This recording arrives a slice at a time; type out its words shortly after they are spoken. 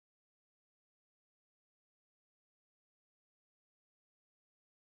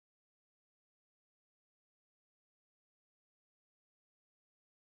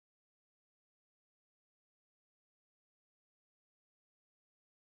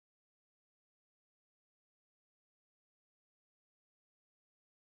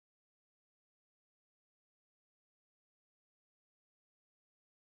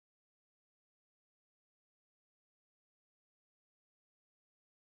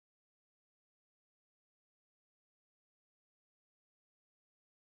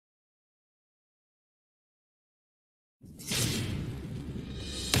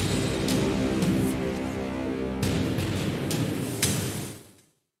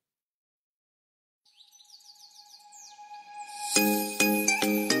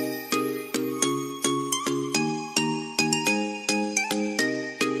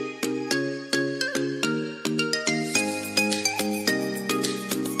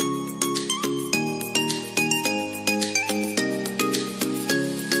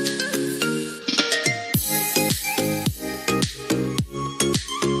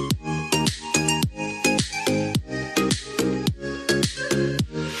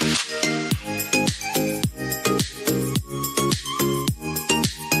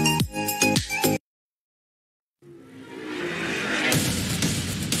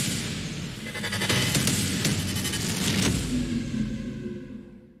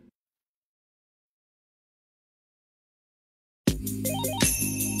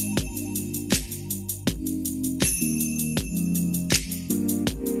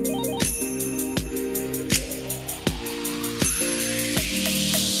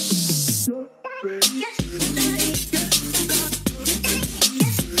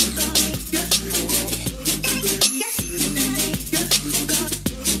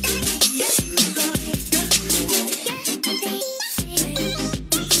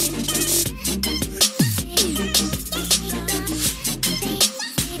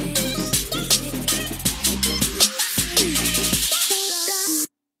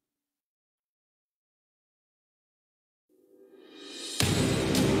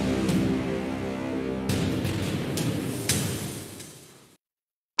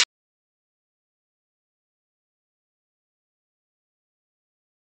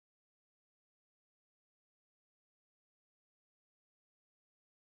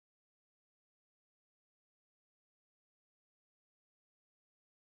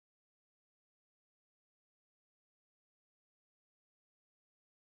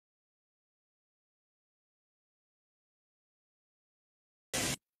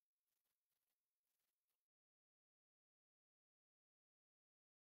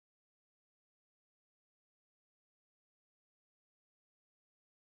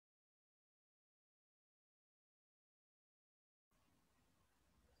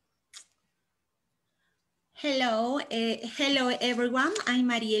Hello everyone. I'm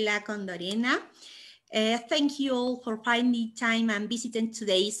Mariela Condorena. Thank you all for finding time and visiting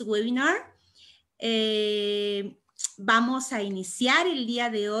today's webinar. Vamos a iniciar el día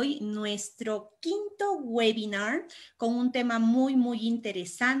de hoy nuestro quinto webinar con un tema muy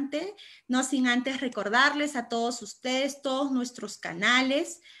interesante. No sin antes recordarles a todos ustedes, todos nuestros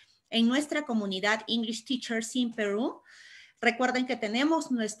canales en nuestra comunidad English Teachers in Peru. Recuerden que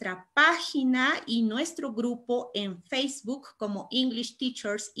tenemos nuestra página y nuestro grupo en Facebook como English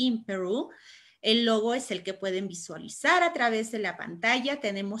Teachers in Peru. El logo es el que pueden visualizar a través de la pantalla.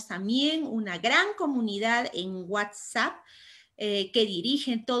 Tenemos también una gran comunidad en WhatsApp que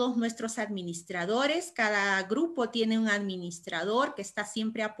dirigen todos nuestros administradores. Cada grupo tiene un administrador que está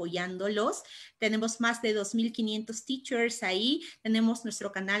siempre apoyándolos. Tenemos más de 2.500 teachers ahí. Tenemos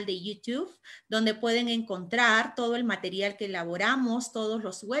nuestro canal de YouTube, donde pueden encontrar todo el material que elaboramos, todos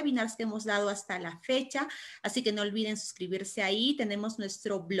los webinars que hemos dado hasta la fecha. Así que no olviden suscribirse ahí. Tenemos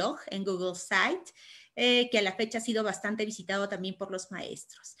nuestro blog en Google Site, que a la fecha ha sido bastante visitado también por los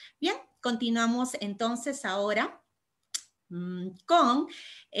maestros. Bien, continuamos entonces ahora con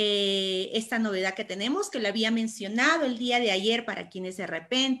esta novedad que tenemos, que lo había mencionado el día de ayer para quienes de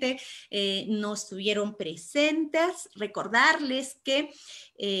repente no estuvieron presentes. Recordarles que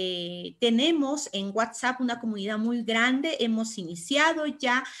tenemos en WhatsApp una comunidad muy grande. Hemos iniciado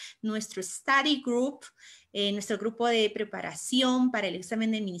ya nuestro study group, nuestro grupo de preparación para el examen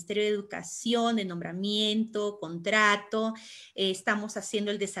del Ministerio de Educación, de nombramiento, contrato. Estamos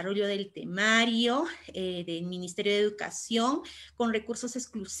haciendo el desarrollo del temario del Ministerio de Educación con recursos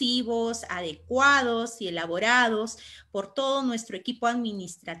exclusivos, adecuados y elaborados por todo nuestro equipo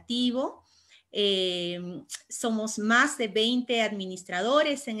administrativo. Somos más de 20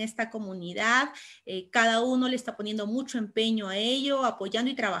 administradores en esta comunidad. Cada uno le está poniendo mucho empeño a ello, apoyando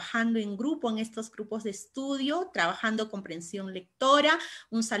y trabajando en grupo en estos grupos de estudio, trabajando comprensión lectora.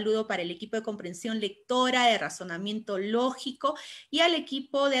 Un saludo para el equipo de comprensión lectora, de razonamiento lógico y al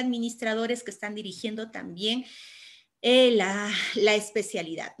equipo de administradores que están dirigiendo también la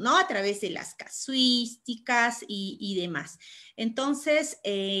especialidad, ¿no? A través de las casuísticas y demás. Entonces,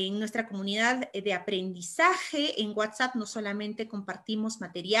 en nuestra comunidad de aprendizaje en WhatsApp no solamente compartimos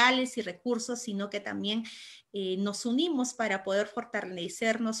materiales y recursos, sino que también nos unimos para poder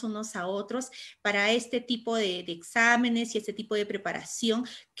fortalecernos unos a otros para este tipo de exámenes y este tipo de preparación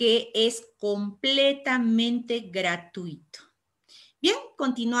que es completamente gratuito. Bien,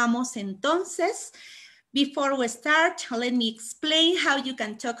 continuamos entonces. Before we start, let me explain how you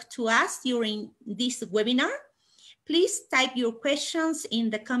can talk to us during this webinar. Please type your questions in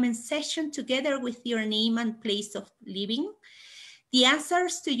the comment section together with your name and place of living. The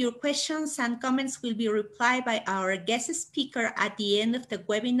answers to your questions and comments will be replied by our guest speaker at the end of the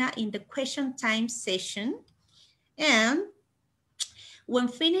webinar in the question time session. And when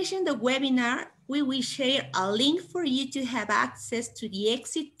finishing the webinar, we will share a link for you to have access to the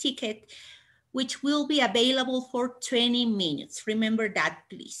exit ticket, which will be available for 20 minutes. Remember that,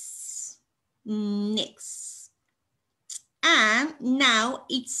 please. Next. And now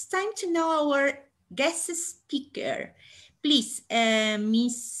it's time to know our guest speaker. Please,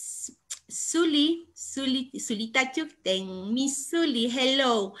 Miss Sulita Chukten. Miss Suli,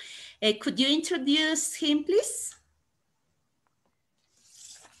 hello. Could you introduce him, please?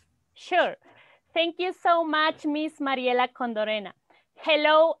 Sure. Thank you so much, Miss Mariela Condorena.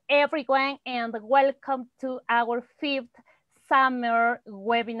 Hello, everyone, and welcome to our 5th summer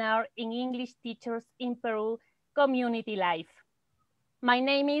webinar in English Teachers in Peru Community Life. My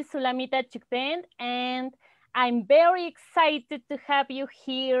name is Sulamita Chukten, and I'm very excited to have you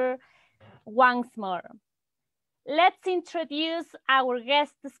here once more. Let's introduce our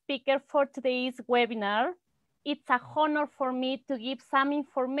guest speaker for today's webinar. It's a honor for me to give some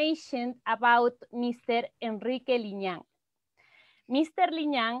information about Mr. Enrique Liñán. Mr.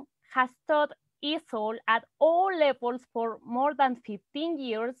 Liñán has taught ESOL at all levels for more than 15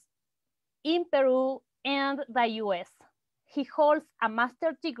 years in Peru and the US. He holds a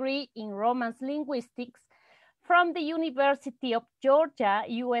master's degree in Romance linguistics from the University of Georgia,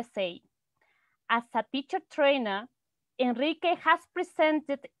 USA. As a teacher trainer, Enrique has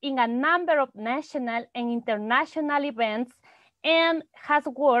presented in a number of national and international events and has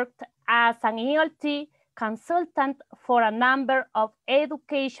worked as an ELT consultant for a number of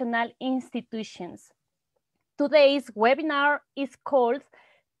educational institutions. Today's webinar is called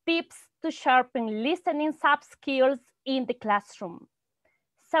Tips to Sharpen Listening Soft Skills in the Classroom.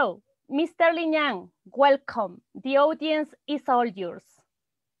 So, Mr. Liñán, welcome. The audience is all yours.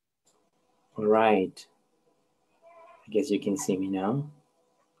 All right. I guess you can see me now.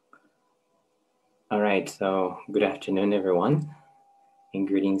 All right, so good afternoon, everyone, and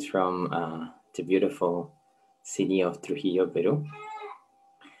greetings from the beautiful city of Trujillo, Peru.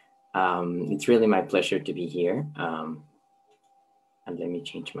 It's really my pleasure to be here. And let me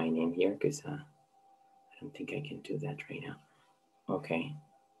change my name here because I don't think I can do that right now. Okay.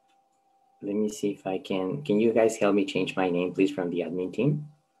 Let me see if I can. Can you guys help me change my name, please, from the admin team?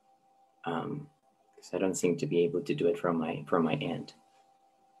 Because I don't seem to be able to do it from my end.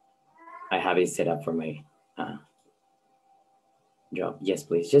 I have it set up for my job. Yes,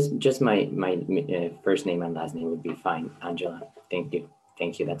 please. Just my first name and last name would be fine. Angela, thank you.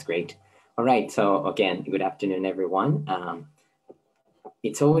 Thank you. That's great. All right. So again, good afternoon, everyone.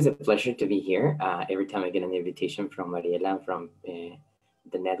 It's always a pleasure to be here. Every time I get an invitation from Mariela from the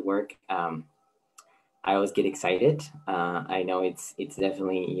network, I always get excited. I know it's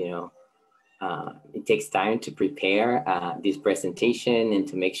definitely, it takes time to prepare this presentation and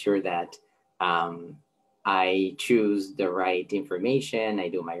to make sure that I choose the right information. I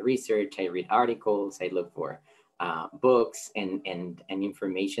do my research, I read articles, I look for books and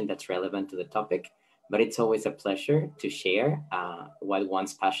information that's relevant to the topic. But it's always a pleasure to share what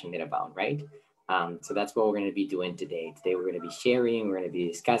one's passionate about, right? So that's what we're going to be doing today. Today we're going to be sharing, we're going to be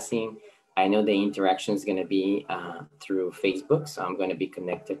discussing. I know the interaction is going to be through Facebook, so I'm going to be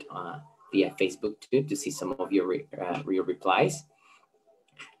connected via Facebook too to see some of your replies.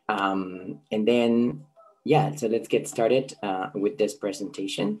 And then, yeah, so let's get started with this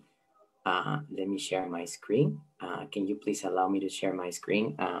presentation. Let me share my screen. Can you please allow me to share my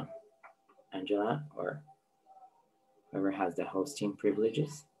screen, Angela, or whoever has the hosting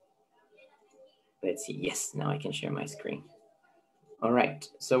privileges? Let's see. Yes, now I can share my screen. All right,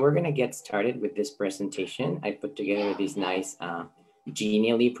 so we're gonna get started with this presentation. I put together this nice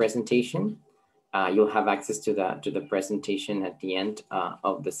Genially presentation. You'll have access to the presentation at the end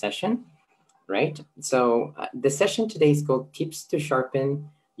of the session, right? So the session today is called Tips to Sharpen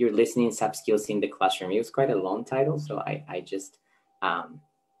Your Listening Sub Skills in the Classroom. It was quite a long title, so I just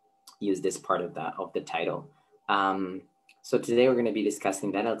used this part of the title. So today we're gonna be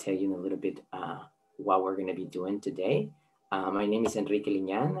discussing that. I'll tell you in a little bit what we're gonna be doing today. My name is Enrique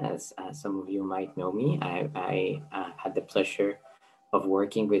Liñán, as some of you might know me. I had the pleasure of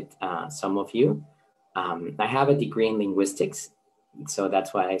working with some of you. I have a degree in linguistics, so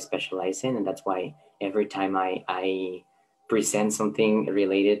that's what I specialize in, and that's why every time I present something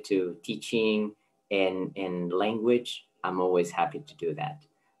related to teaching and language, I'm always happy to do that.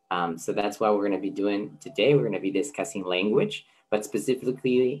 So that's what we're going to be doing today. We're going to be discussing language, but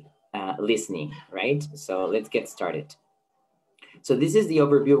specifically listening, right? So let's get started. So this is the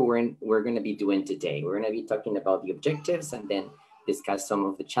overview we're going to be doing today. We're going to be talking about the objectives and then discuss some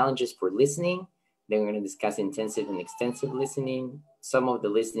of the challenges for listening. Then we're going to discuss intensive and extensive listening, some of the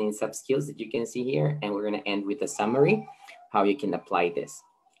listening sub skills that you can see here, and we're going to end with a summary, how you can apply this.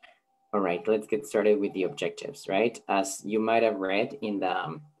 All right, let's get started with the objectives, right? As you might have read in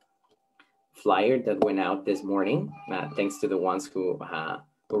the flyer that went out this morning, thanks to the ones who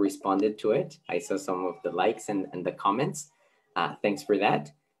responded to it. I saw some of the likes and the comments. Thanks for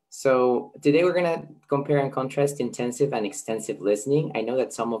that. So today we're gonna compare and contrast intensive and extensive listening. I know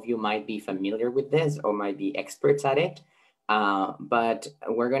that some of you might be familiar with this or might be experts at it, but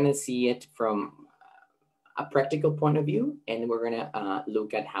we're gonna see it from a practical point of view, and we're gonna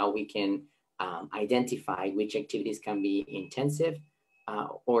look at how we can identify which activities can be intensive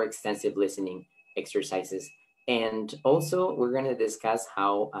or extensive listening exercises. And also we're gonna discuss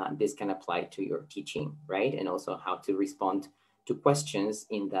how this can apply to your teaching, right? And also how to respond to questions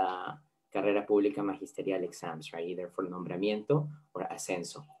in the Carrera Pública Magisterial exams, right? Either for nombramiento or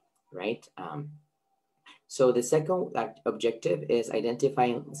ascenso, right? So the second objective is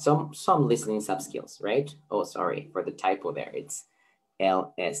identifying some listening sub skills, right? Oh, sorry for the typo there. It's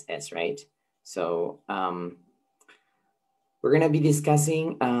LSS, right? So we're gonna be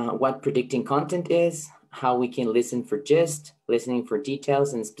discussing what predicting content is, how we can listen for gist, listening for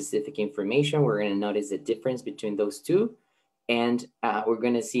details and specific information. We're gonna notice the difference between those two. And we're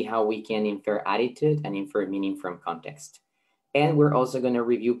gonna see how we can infer attitude and infer meaning from context. And we're also gonna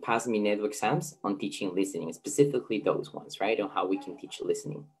review past Minedo exams on teaching listening, specifically those ones, right? On how we can teach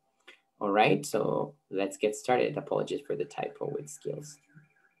listening. All right, so let's get started. Apologies for the typo with skills.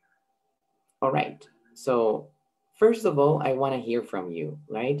 All right, so first of all, I wanna hear from you,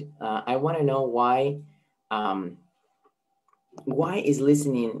 right? I wanna know why is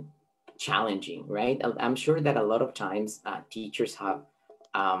listening challenging, right? I'm sure that a lot of times teachers have,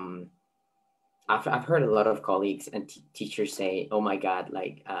 I've heard a lot of colleagues and teachers say, oh my God,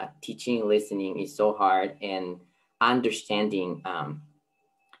 like teaching listening is so hard and understanding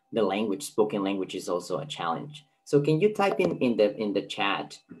the language, spoken language, is also a challenge. So can you type in the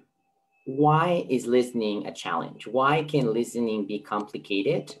chat, why is listening a challenge? Why can listening be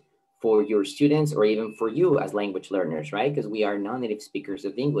complicated for your students or even for you as language learners, right? Because we are non-native speakers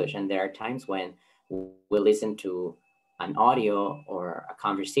of English, and there are times when we listen to an audio or a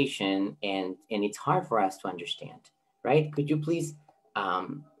conversation and it's hard for us to understand, right? Could you please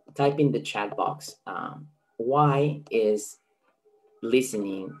type in the chat box, why is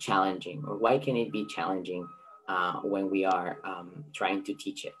listening challenging, or why can it be challenging when we are trying to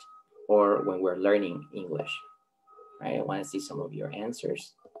teach it or when we're learning English, right? I want to see some of your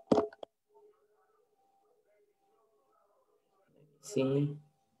answers. Let's see.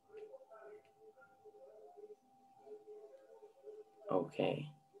 Okay.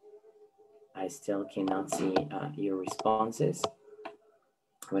 I still cannot see your responses.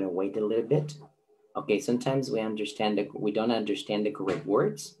 I'm going to wait a little bit. Okay, sometimes we don't understand the correct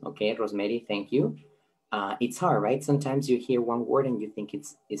words. Okay, Rosemary, thank you. It's hard, right? Sometimes you hear one word and you think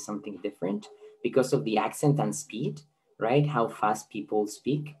it's something different because of the accent and speed, right? How fast people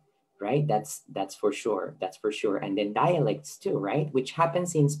speak, right? That's for sure. That's for sure. And then dialects too, right? Which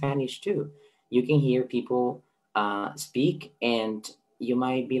happens in Spanish too. You can hear people speak and you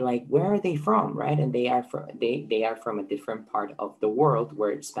might be like, where are they from, right? And they are from a different part of the world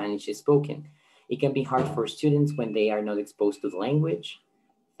where Spanish is spoken. It can be hard for students when they are not exposed to the language.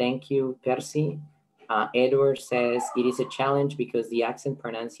 Thank you, Percy. Edward says, it is a challenge because the accent,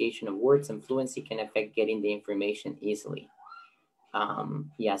 pronunciation of words and fluency can affect getting the information easily.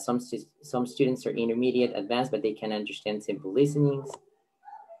 Yeah, some students are intermediate, advanced, but they can understand simple listenings.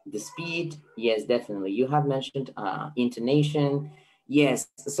 The speed, yes, definitely. You have mentioned intonation. Yes,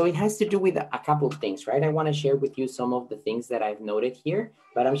 so it has to do with a couple of things, right? I want to share with you some of the things that I've noted here,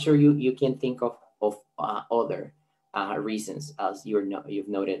 but I'm sure you can think of other reasons as you've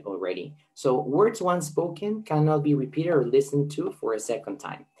noted already. So words once spoken cannot be repeated or listened to for a second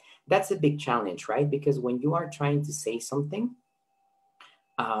time. That's a big challenge, right? Because when you are trying to say something,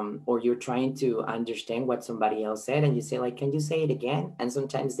 or you're trying to understand what somebody else said and you say like, can you say it again? And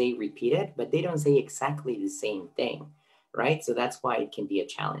sometimes they repeat it, but they don't say exactly the same thing, right? So that's why it can be a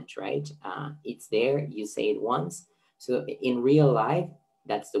challenge, right? It's there, you say it once. So in real life,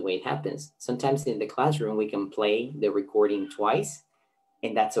 that's the way it happens. Sometimes in the classroom, we can play the recording twice,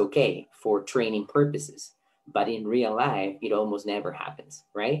 and that's okay for training purposes. But in real life, it almost never happens,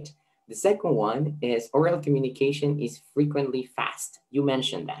 right? The second one is oral communication is frequently fast. You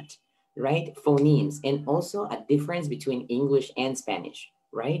mentioned that, right? Phonemes, and also a difference between English and Spanish,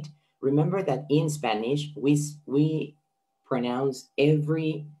 right? Remember that in Spanish, we pronounce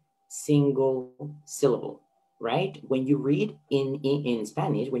every single syllable, right? When you read in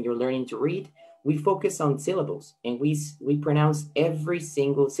Spanish, when you're learning to read, we focus on syllables and we pronounce every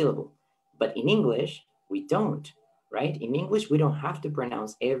single syllable. But in English, we don't, right? In English, we don't have to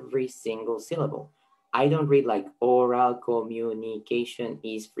pronounce every single syllable. I don't read like oral communication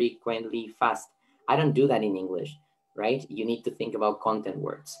is frequently fast. I don't do that in English, right? You need to think about content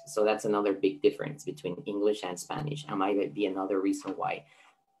words. So that's another big difference between English and Spanish. And might be another reason why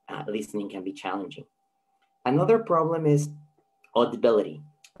listening can be challenging. Another problem is audibility,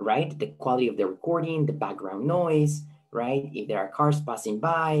 right? The quality of the recording, the background noise, right? If there are cars passing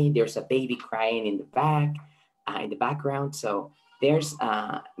by, there's a baby crying in the background. So there's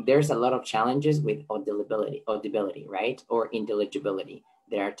a lot of challenges with audibility, right? Or intelligibility.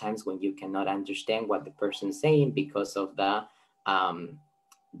 There are times when you cannot understand what the person's saying because of the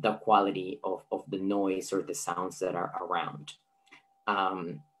quality of the noise or the sounds that are around.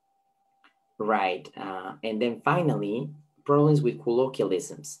 Right, and then finally, problems with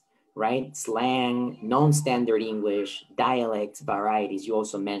colloquialisms, right? Slang, non-standard English, dialects, varieties, you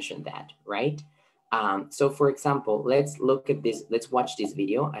also mentioned that, right? So for example, let's look at this, let's watch this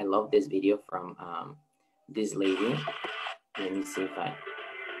video. I love this video from this lady. Let me see if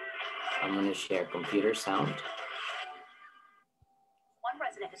I'm gonna share computer sound. One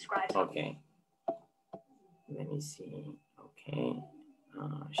resident described. Okay, let me see, okay,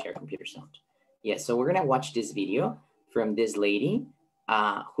 share computer sound. Yeah, so we're gonna watch this video from this lady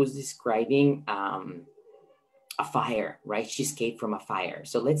who's describing a fire, right? She escaped from a fire.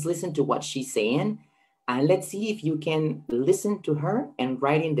 So let's listen to what she's saying and let's see if you can listen to her and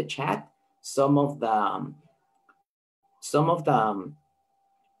write in the chat some of the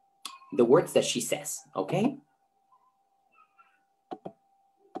words that she says, okay?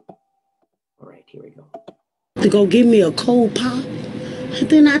 All right, here we go. To go give me a cold pop. And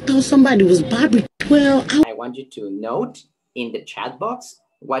then I thought somebody was Bobby 12. I want you to note in the chat box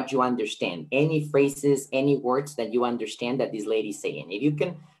what you understand. Any phrases, any words that you understand that this lady's saying. If you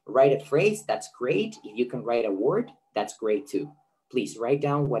can write a phrase, that's great. If you can write a word, that's great too. Please write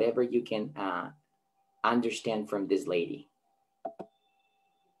down whatever you can understand from this lady.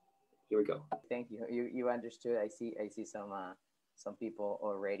 Here we go. Thank you. You understood. I see some people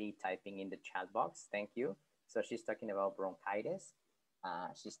already typing in the chat box. Thank you. So she's talking about bronchitis.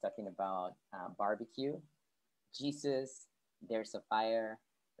 She's talking about barbecue. Jesus, there's a fire,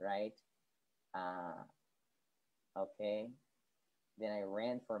 right? Okay. Then I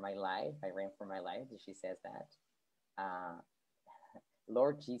ran for my life. She says that.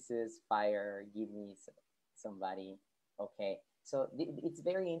 Lord Jesus, fire, give me somebody. Okay. So it's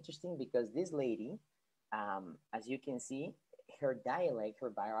very interesting because this lady, as you can see, her dialect,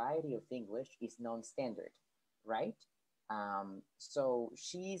 her variety of English is non-standard, right? So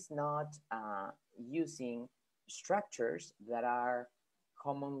she's not using structures that are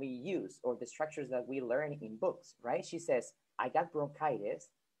commonly used or the structures that we learn in books, right? She says, I got bronchitis,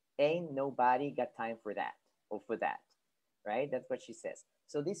 ain't nobody got time for that or for that, right? That's what she says.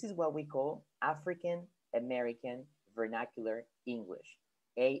 So this is what we call African American Vernacular English,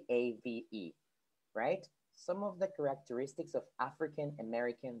 AAVE, right? Some of the characteristics of African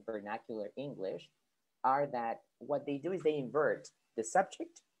American Vernacular English are that what they do is they invert the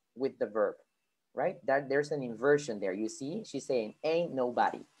subject with the verb, right? That there's an inversion there. You see, she's saying ain't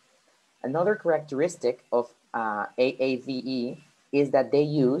nobody. Another characteristic of AAVE is that they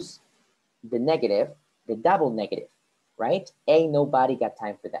use the negative, the double negative, right? Ain't nobody got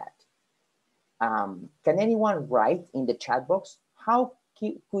time for that. Can anyone write in the chat box, how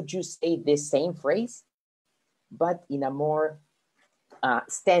could you say this same phrase, but in a more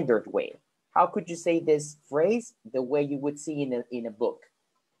standard way? How could you say this phrase the way you would see in a book?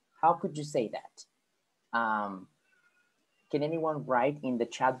 How could you say that? Can anyone write in the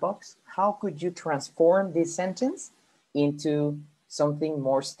chat box? How could you transform this sentence into something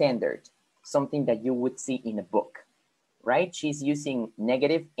more standard, something that you would see in a book, right? She's using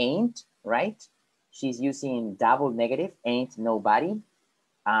negative ain't, right? She's using double negative, ain't nobody.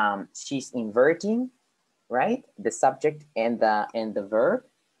 She's inverting, right? The subject and the verb,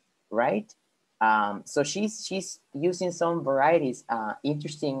 right? So she's using some varieties,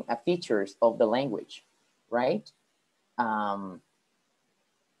 interesting features of the language, right? All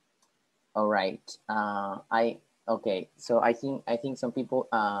right. Okay. So I think some people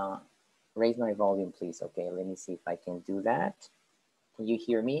raise my volume, please. Okay, let me see if I can do that. Can you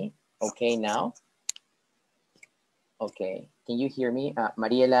hear me? Okay, now. Okay, can you hear me,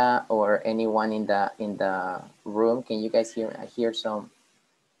 Mariela, or anyone in the room? Can you guys hear? I hear some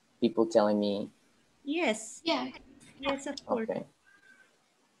people telling me. Yes. Yeah. Yes, of course. Okay.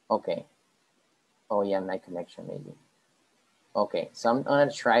 Okay. Oh yeah, my connection maybe. Okay, so I'm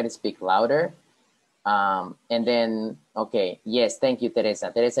gonna try to speak louder. And then, okay, yes, thank you,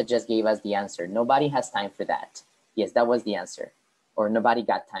 Teresa. Teresa just gave us the answer. Nobody has time for that. Yes, that was the answer. Or nobody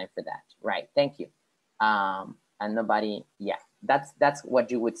got time for that. Right, thank you. And nobody, yeah, that's what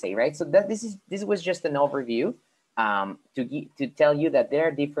you would say, right? So this was just an overview to tell you that there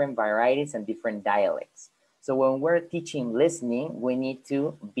are different varieties and different dialects. So when we're teaching listening, we need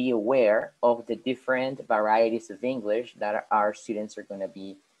to be aware of the different varieties of English that our students are going to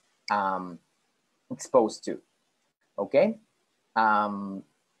be exposed to. Okay. All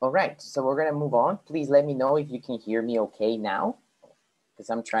right. So we're going to move on. Please let me know if you can hear me okay now,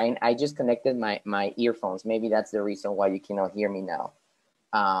 because I'm trying. I just connected my earphones. Maybe that's the reason why you cannot hear me now.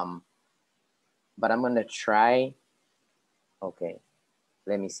 But I'm going to try. Okay.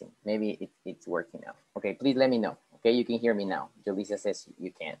 Let me see. Maybe it's working now. Okay, please let me know. Okay, you can hear me now. Julissa says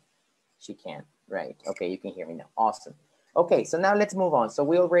you can. She can. Right. Okay, you can hear me now. Awesome. Okay, so now let's move on. So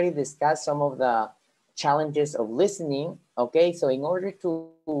we already discussed some of the challenges of listening. Okay, so in order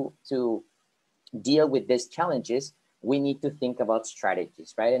to deal with these challenges, we need to think about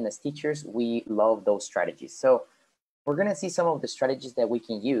strategies, right? And as teachers, we love those strategies. So we're going to see some of the strategies that we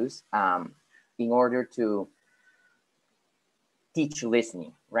can use in order to teach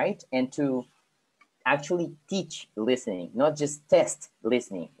listening, right? And to actually teach listening, not just test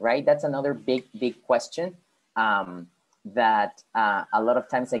listening, right? That's another big question that a lot of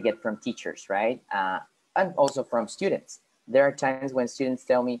times I get from teachers, right? And also from students. There are times when students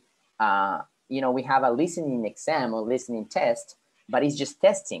tell me, you know, we have a listening exam or listening test, but it's just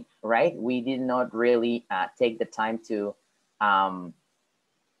testing, right? We did not really take the time to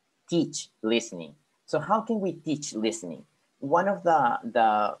teach listening. So how can we teach listening? One of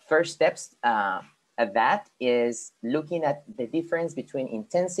the first steps at that is looking at the difference between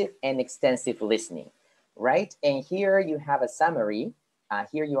intensive and extensive listening, right? And here you have a summary.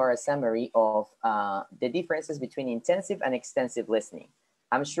 Here you are a summary of the differences between intensive and extensive listening.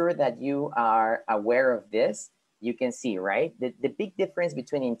 I'm sure that you are aware of this. You can see, right? The big difference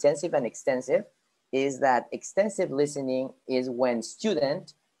between intensive and extensive is that extensive listening is when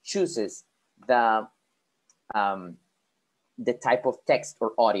student chooses the type of text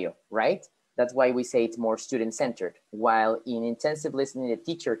or audio, right? That's why we say it's more student-centered. While in intensive listening, the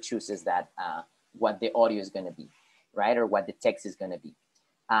teacher chooses that what the audio is going to be, right? Or what the text is going to be.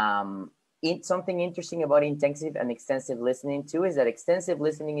 Something interesting about intensive and extensive listening too is that extensive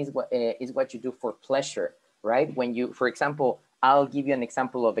listening is what you do for pleasure, right? When you, for example, I'll give you an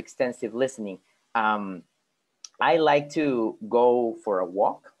example of extensive listening. I like to go for a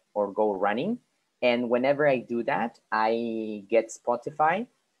walk or go running. And whenever I do that, I get Spotify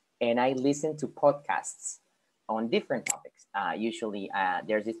and I listen to podcasts on different topics. Usually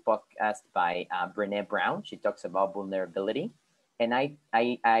there's this podcast by Brené Brown. She talks about vulnerability. And I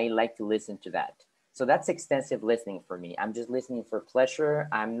like to listen to that. So that's extensive listening for me. I'm just listening for pleasure.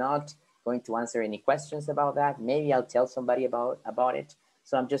 I'm not going to answer any questions about that. Maybe I'll tell somebody about it.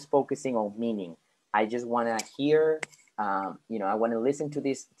 So I'm just focusing on meaning. I just want to hear, I want to listen to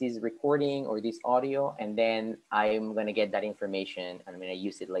this recording or this audio, and then I'm going to get that information and I'm going to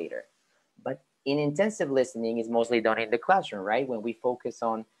use it later. But in intensive listening is mostly done in the classroom, right? When we focus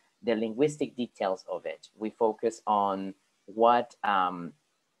on the linguistic details of it, we focus on what the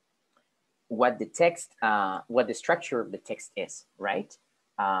text, what the structure of the text is, right?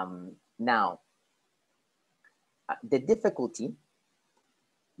 Now, the difficulty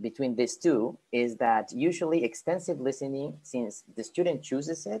between these two is that usually extensive listening, since the student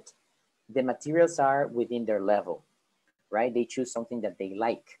chooses it, the materials are within their level, right? They choose something that they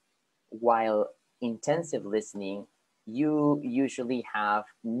like. While intensive listening, you usually have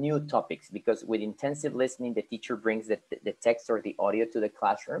new topics, because with intensive listening, the teacher brings the text or the audio to the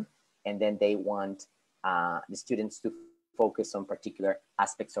classroom, and then they want the students to focus on particular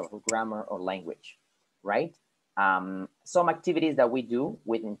aspects of grammar or language, right? Some activities that we do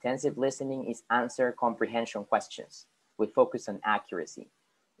with intensive listening is answer comprehension questions. We focus on accuracy.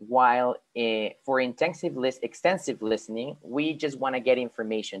 While for extensive listening, we just want to get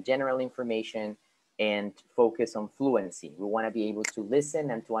information, general information, and focus on fluency. We want to be able to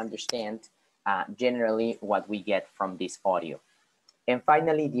listen and to understand generally what we get from this audio. And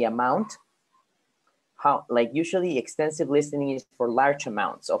finally, the amount. Usually extensive listening is for large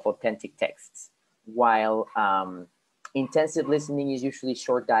amounts of authentic texts, while intensive listening is usually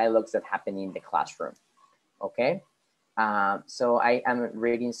short dialogues that happen in the classroom. Okay, so I am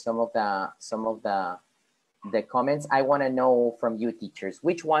reading some of the comments. I want to know from you teachers,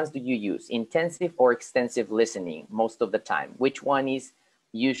 which ones do you use, intensive or extensive listening most of the time? Which one is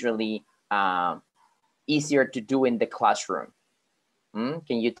usually easier to do in the classroom?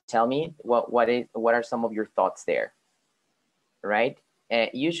 Can you tell me what are some of your thoughts there? Right?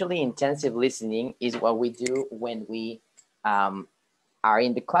 Usually intensive listening is what we do when we are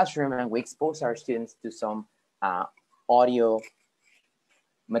in the classroom and we expose our students to some audio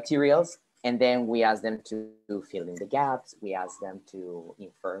materials, and then we ask them to fill in the gaps. We ask them to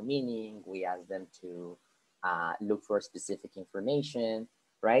infer meaning. We ask them to look for specific information,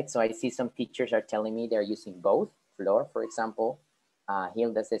 right? So I see some teachers are telling me they're using both. Flor, for example,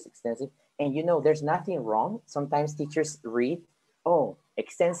 Hilda says extensive. And there's nothing wrong. Sometimes teachers read, oh,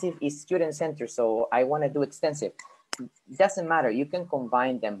 extensive is student-centered, so I want to do extensive. It doesn't matter. You can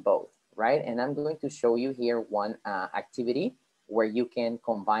combine them both, right? And I'm going to show you here one activity where you can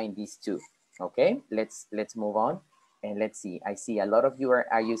combine these two. Okay, let's move on and let's see. I see a lot of you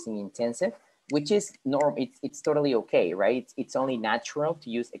are using intensive, which is it's totally okay, right? It's only natural to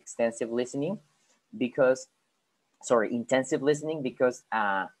use intensive listening because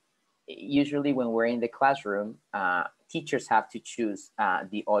usually when we're in the classroom, teachers have to choose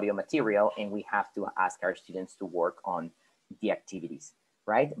the audio material, and we have to ask our students to work on the activities,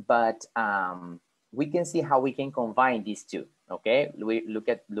 right? But we can see how we can combine these two. Okay, we look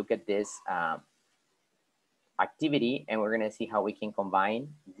at this activity, and we're gonna see how we can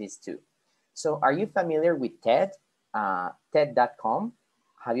combine these two. So are you familiar with TED, TED.com?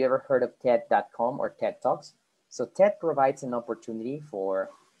 Have you ever heard of TED.com or TED Talks? So TED provides an opportunity for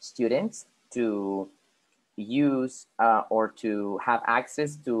students to use or to have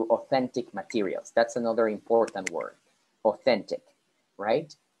access to authentic materials. That's another important word, authentic,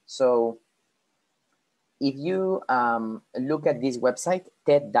 right? So if you look at this website,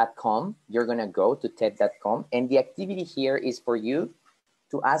 TED.com, you're gonna go to TED.com, and the activity here is for you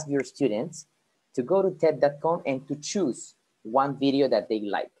to ask your students to go to TED.com and to choose one video that they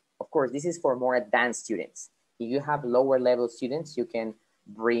like. Of course, this is for more advanced students. If you have lower level students, you can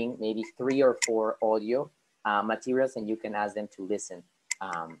bring maybe 3 or 4 audio materials, and you can ask them to listen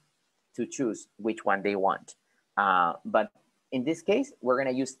to choose which one they want. But in this case, we're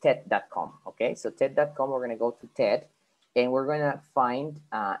going to use TED.com. Okay, so TED.com, we're going to go to TED and we're going to find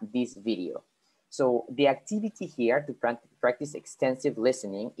this video. So the activity here to practice extensive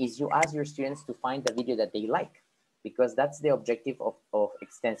listening is you ask your students to find the video that they like, because that's the objective of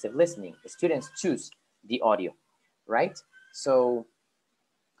extensive listening. The students choose the audio, right? So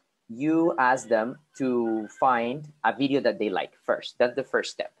you ask them to find a video that they like first. That's the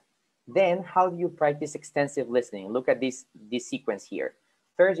first step. Then how do you practice extensive listening? Look at this sequence here.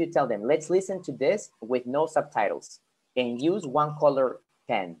 First, you tell them, let's listen to this with no subtitles and use one color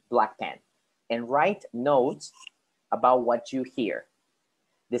pen, black pen, and write notes about what you hear.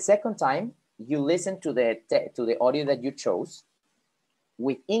 The second time, you listen to the audio that you chose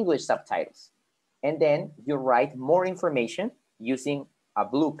with English subtitles. And then you write more information using a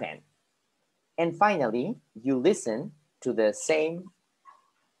blue pen. And finally, you listen to the same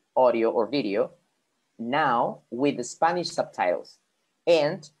audio or video now with the Spanish subtitles.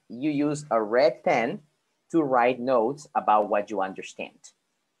 And you use a red pen to write notes about what you understand.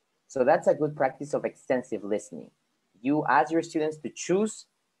 So that's a good practice of extensive listening. You ask your students to choose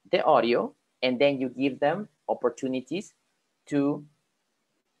the audio and then you give them opportunities to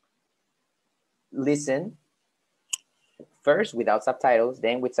listen first without subtitles,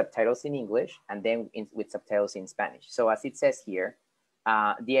 then with subtitles in English, and then with subtitles in Spanish. So as it says here,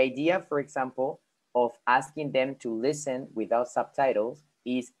 the idea, for example, of asking them to listen without subtitles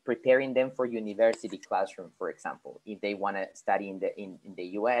is preparing them for university classroom, for example, if they want to study in the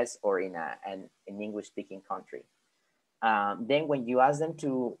US or in an English-speaking country. Then when you ask them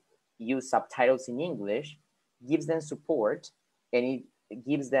to use subtitles in English, gives them support, and it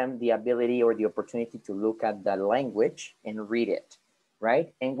gives them the ability or the opportunity to look at the language and read it,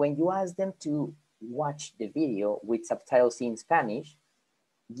 right? And when you ask them to watch the video with subtitles in Spanish,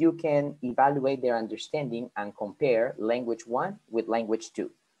 you can evaluate their understanding and compare language 1 with language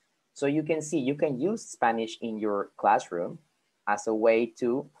 2. So you can see, you can use Spanish in your classroom as a way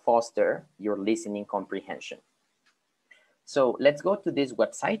to foster your listening comprehension. So let's go to this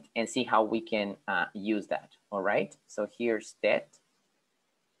website and see how we can use that, all right? So here's TED.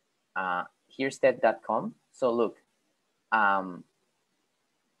 Here's TED.com. So look,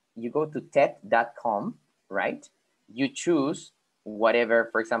 you go to TED.com, right? You choose whatever,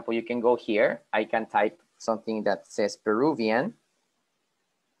 for example, you can go here. I can type something that says Peruvian.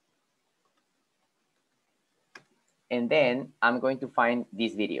 And then I'm going to find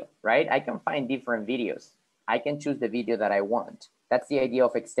this video, right? I can find different videos. I can choose the video that I want. That's the idea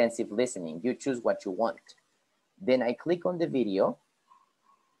of extensive listening. You choose what you want. Then I click on the video.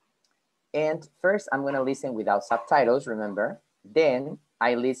 And first I'm gonna listen without subtitles, remember? Then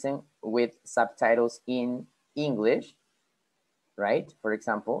I listen with subtitles in English, right? For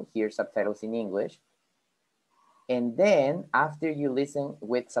example, here's subtitles in English. And then after you listen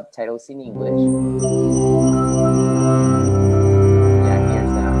with subtitles in English, yeah,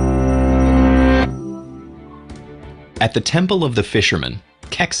 here's that. At the Temple of the Fisherman,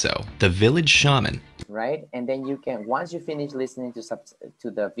 Kexo, the village shaman, right? And then you can, once you finish listening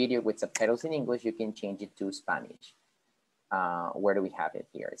to the video with subtitles in English, you can change it to Spanish. Where do we have it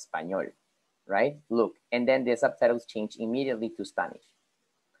here? Español, right? Look, and then the subtitles change immediately to Spanish.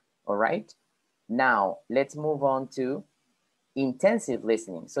 All right. Now let's move on to intensive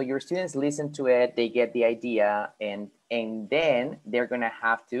listening. So your students listen to it, they get the idea, and then they're gonna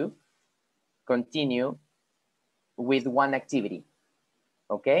have to continue with one activity,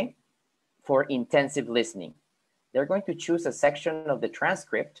 okay? For intensive listening. They're going to choose a section of the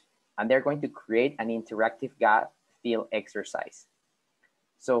transcript and they're going to create an interactive gut feel exercise.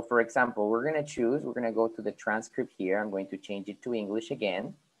 So for example, we're gonna go to the transcript here. I'm going to change it to English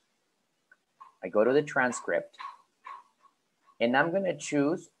again. I go to the transcript and I'm gonna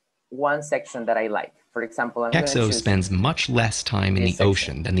choose one section that I like. For example, Kexo spends much less time in the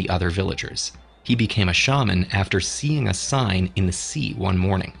ocean than the other villagers. He became a shaman after seeing a sign in the sea one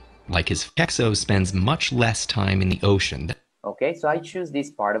morning. Like his Kexo spends much less time in the ocean. Okay, so I choose this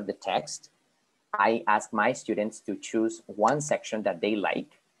part of the text. I ask my students to choose one section that they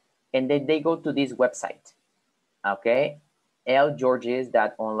like, and then they go to this website, okay,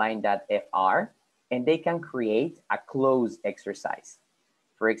 lgeorges.online.fr, and they can create a close exercise.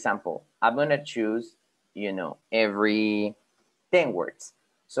 For example, I'm gonna choose, every 10 words.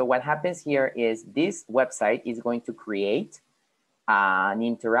 So what happens here is this website is going to create an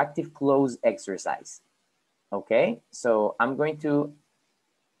interactive close exercise. Okay, so I'm going to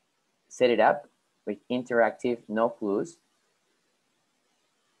set it up with interactive, no clues.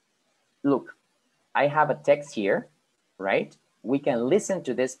 Look, I have a text here, right? We can listen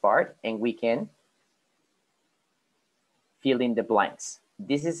to this part and we can fill in the blanks.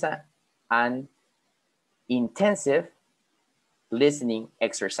 This is an intensive listening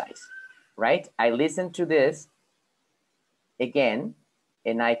exercise, right? I listen to this again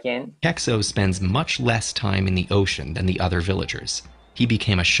and I can... Kexo spends much less time in the ocean than the other villagers. He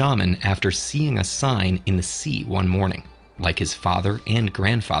became a shaman after seeing a sign in the sea one morning, like his father and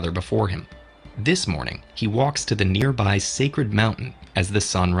grandfather before him. This morning, he walks to the nearby sacred mountain as the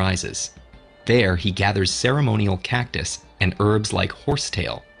sun rises. There, he gathers ceremonial cactus and herbs like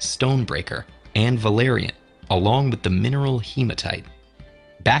horsetail, stonebreaker, and valerian, along with the mineral hematite.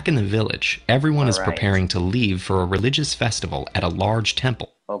 Back in the village, everyone is preparing to leave for a religious festival at a large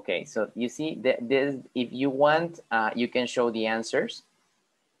temple. Okay, so you see, this, if you want, you can show the answers.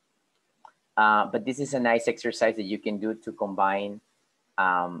 But this is a nice exercise that you can do to combine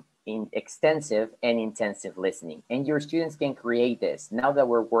in extensive and intensive listening. And your students can create this. Now that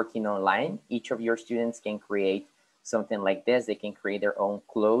we're working online, each of your students can create something like this. They can create their own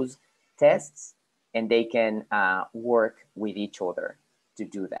closed tests and they can work with each other to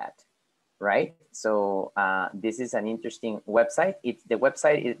do that, right? So this is an interesting website. It's the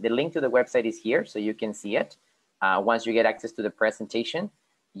website, the link to the website is here, so you can see it. Once you get access to the presentation,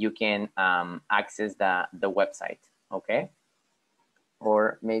 you can access the website, okay?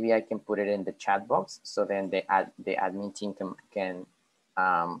 Or maybe I can put it in the chat box, so then the admin team can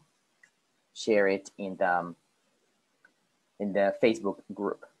share it in the Facebook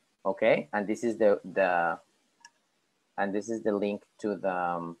group, okay? And this is the link to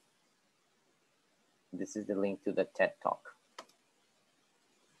the TED Talk.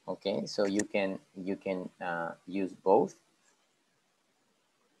 Okay, so you can use both.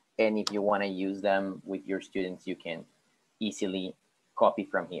 And if you want to use them with your students, you can easily copy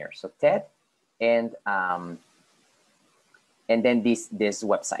from here. So TED and then this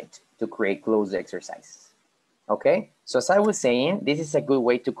website to create closed exercises. Okay, so as I was saying, this is a good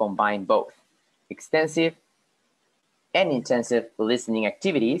way to combine both extensive and intensive listening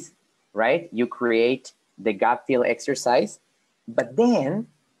activities, right? You create the gap fill exercise, but then,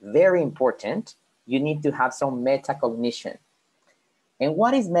 very important, you need to have some metacognition. And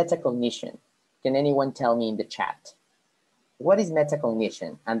what is metacognition? Can anyone tell me in the chat? What is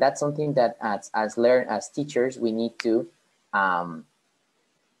metacognition? And that's something that as teachers, we need to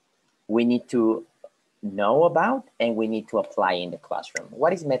know about and we need to apply in the classroom.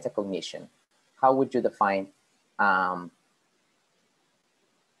 What is metacognition? How would you define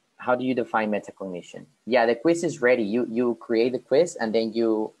how do you define metacognition? Yeah, the quiz is ready. You create the quiz and then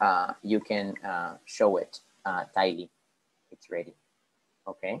you can show it tightly. It's ready.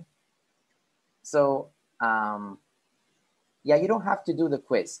 Okay. So yeah, you don't have to do the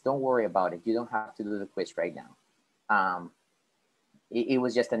quiz. Don't worry about it. You don't have to do the quiz right now. It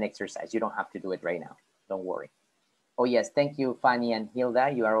was just an exercise. You don't have to do it right now. Don't worry. Oh yes, thank you, Fanny and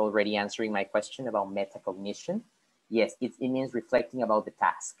Hilda. You are already answering my question about metacognition. Yes, it means reflecting about the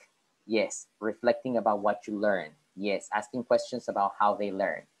task. Yes, reflecting about what you learn. Yes, asking questions about how they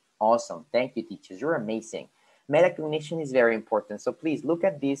learn. Awesome, thank you, teachers. You're amazing. Metacognition is very important. So please look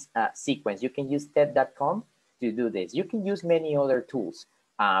at this sequence. You can use TED.com to do this. You can use many other tools,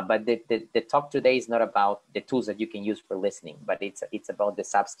 but the talk today is not about the tools that you can use for listening, but it's about the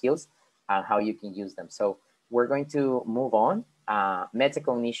soft skills and how you can use them. So we're going to move on.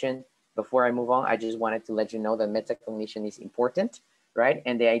 Metacognition, before I move on, I just wanted to let you know that metacognition is important, right?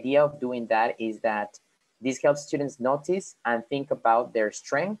 And the idea of doing that is that this helps students notice and think about their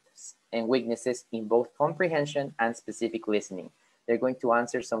strengths and weaknesses in both comprehension and specific listening. They're going to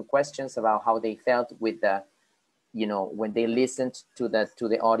answer some questions about how they felt with the, when they listened to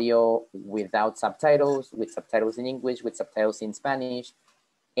the audio without subtitles, with subtitles in English, with subtitles in Spanish,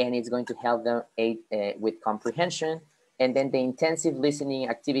 and it's going to help them aid with comprehension. And then the intensive listening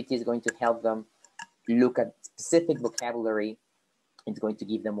activity is going to help them look at specific vocabulary. It's going to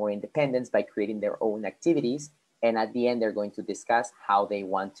give them more independence by creating their own activities. And at the end, they're going to discuss how they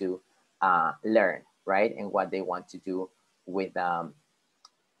want to learn, right? And what they want to do with in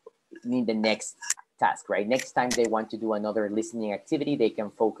the next task, right? Next time they want to do another listening activity, they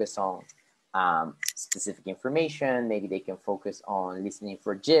can focus on specific information. Maybe they can focus on listening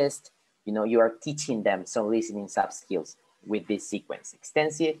for gist. You are teaching them some listening soft skills with this sequence: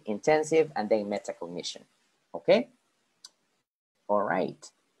 extensive, intensive, and then metacognition. Okay. All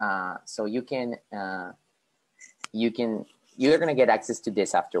right. So you're gonna get access to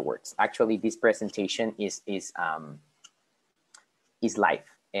this afterwards. Actually, this presentation is live,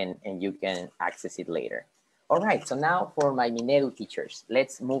 and you can access it later. All right. So now for my Minedu teachers,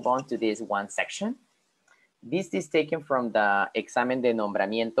 let's move on to this one section. This is taken from the examen de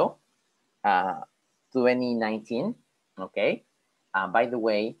nombramiento 2019, okay? By the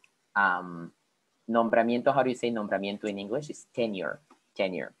way, nombramiento, how do you say nombramiento in English? It's tenure,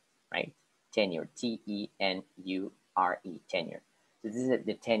 right? Tenure, T-E-N-U-R-E, tenure. So this is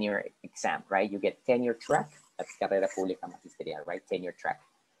the tenure exam, right? You get tenure track, that's carrera pública magisterial, right? Tenure track.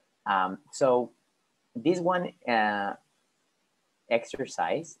 So this one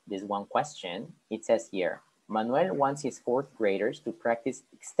exercise, this one question, it says here, Manuel wants his fourth graders to practice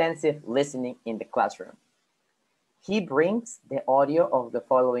extensive listening in the classroom. He brings the audio of the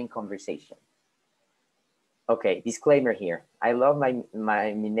following conversation. Okay, disclaimer here. I love my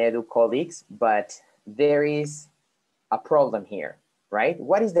Minedu colleagues, but there is a problem here, right?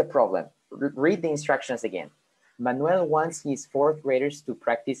 What is the problem? Read the instructions again. Manuel wants his fourth graders to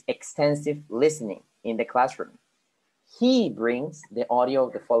practice extensive listening in the classroom. He brings the audio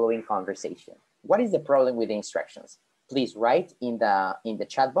of the following conversation. What is the problem with the instructions? Please write in the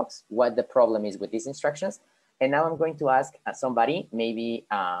chat box what the problem is with these instructions. And now I'm going to ask somebody, maybe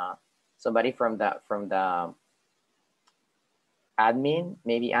somebody from the admin,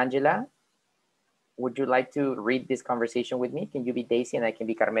 maybe Angela. Would you like to read this conversation with me? Can you be Daisy and I can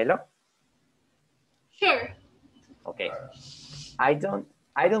be Carmelo? Sure. Okay. I don't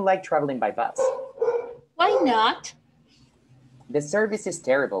like traveling by bus. Why not? The service is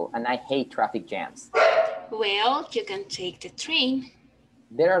terrible and I hate traffic jams. Well, you can take the train.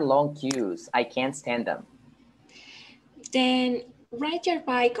 There are long queues. I can't stand them. Then ride your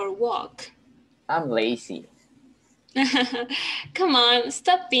bike or walk. I'm lazy. Come on,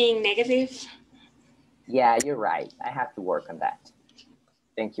 stop being negative. Yeah, you're right. I have to work on that.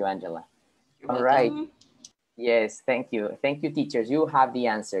 Thank you, Angela. You're All right. welcome. Yes, thank you. Thank you, teachers. You have the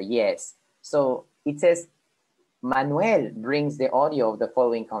answer. Yes. So it says, Manuel brings the audio of the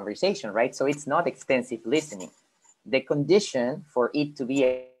following conversation, right? So it's not extensive listening. The condition for it to be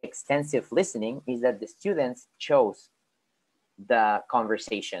extensive listening is that the students chose the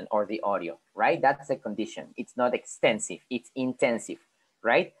conversation or the audio, right? That's the condition. It's not extensive, it's intensive,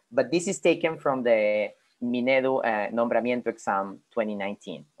 right? But this is taken from the Minedu Nombramiento Exam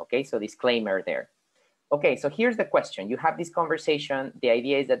 2019, okay? So disclaimer there. Okay, so here's the question. You have this conversation. The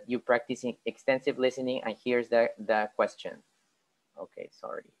idea is that you're practicing extensive listening, and here's the question. Okay,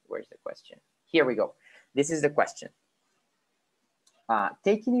 sorry, where's the question? Here we go. This is the question.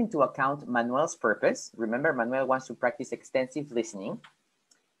 Taking into account Manuel's purpose, remember Manuel wants to practice extensive listening,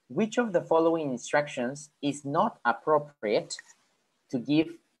 which of the following instructions is not appropriate to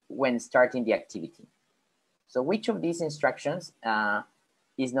give when starting the activity? So which of these instructions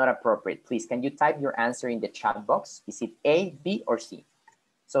is not appropriate? Please, can you type your answer in the chat box? Is it A, B, or C?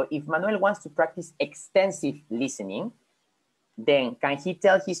 So if Manuel wants to practice extensive listening, then can he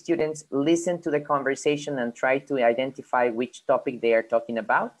tell his students, listen to the conversation and try to identify which topic they are talking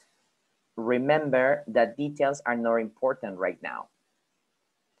about? Remember that details are not important right now.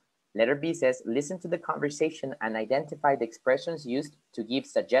 Letter B says, listen to the conversation and identify the expressions used to give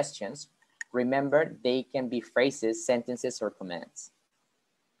suggestions. Remember, they can be phrases, sentences, or commands.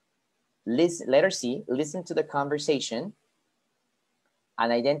 Letter C, listen to the conversation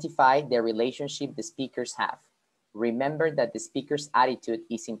and identify the relationship the speakers have. Remember that the speaker's attitude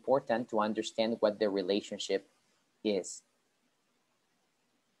is important to understand what the relationship is.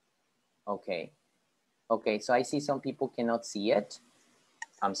 Okay. Okay, so I see some people cannot see it.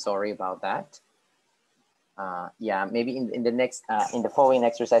 I'm sorry about that. Yeah, maybe in the next, in the following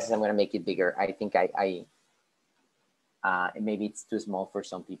exercises, I'm gonna make it bigger. I think maybe it's too small for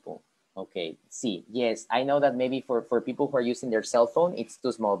some people. Okay, see, yes, I know that maybe for people who are using their cell phone, it's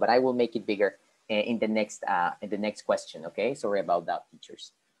too small, but I will make it bigger in the next question, okay? Sorry about that,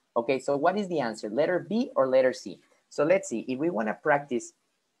 teachers. Okay, so what is the answer, letter B or letter C? So let's see, if we wanna practice,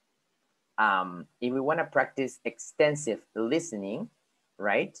 extensive listening,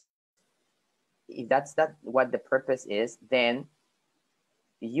 right? If that's what the purpose is, then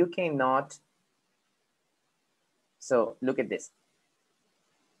you cannot, so look at this.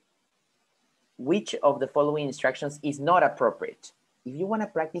 Which of the following instructions is not appropriate? If you want to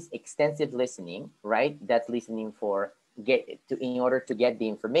practice extensive listening, right? That's listening for in order to get the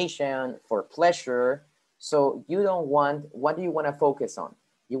information, for pleasure. So you don't want, what do you want to focus on?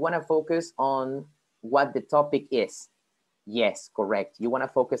 You want to focus on what the topic is. Yes, correct. You want to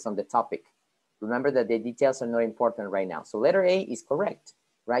focus on the topic. Remember that the details are not important right now. So letter A is correct,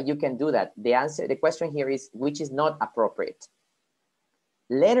 right? You can do that. The answer, the question here is which is not appropriate.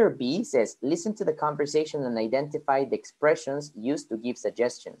 Letter B says, listen to the conversation and identify the expressions used to give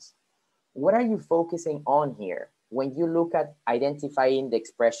suggestions. What are you focusing on here when you look at identifying the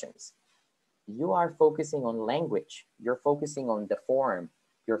expressions? you are focusing on language. You're focusing on the form.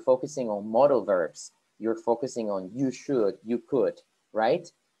 You're focusing on modal verbs. You're focusing on you should, you could,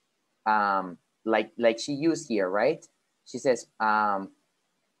 right? Like she used here, right? She says,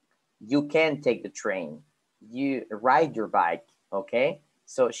 you can take the train. You ride your bike, okay?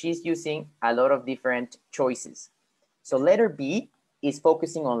 So she's using a lot of different choices. So letter B is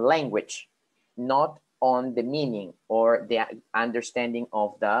focusing on language, not on the meaning or the understanding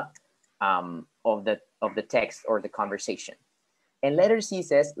of the text or the conversation. And letter C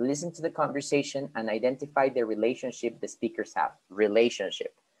says, listen to the conversation and identify the relationship the speakers have.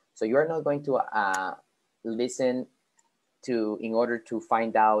 Relationship. So you're not going to listen to in order to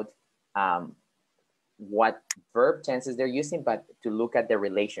find out what verb tenses they're using, but to look at the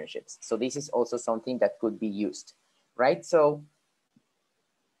relationships. So this is also something that could be used, right? So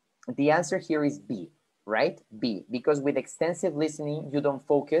the answer here is B, right? B, because with extensive listening, you don't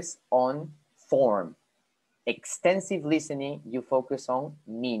focus on form. Extensive listening, you focus on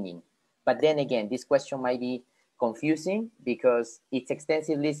meaning. But then again, this question might be confusing because it's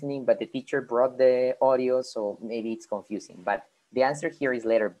extensive listening, but the teacher brought the audio, so maybe it's confusing. But the answer here is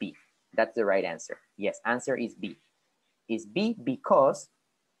letter B. That's the right answer. Yes, answer is B. Is B because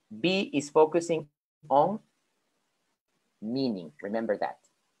B is focusing on meaning. Remember that.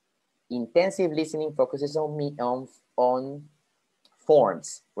 Intensive listening focuses on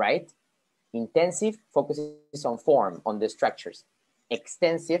forms, right? Intensive focuses on form, on the structures.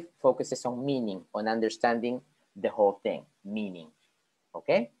 Extensive focuses on meaning, on understanding the whole thing, meaning,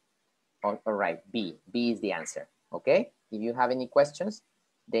 okay? All right, B is the answer, okay? If you have any questions,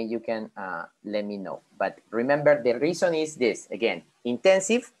 then you can let me know. But remember, the reason is this, again,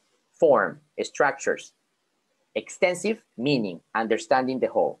 intensive, form, structures. Extensive, meaning, understanding the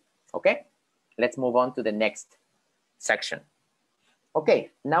whole, okay? Let's move on to the next section.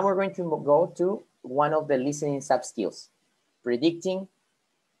 Okay, now we're going to go to one of the listening sub-skills, predicting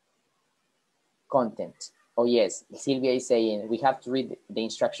content. Oh yes, Sylvia is saying we have to read the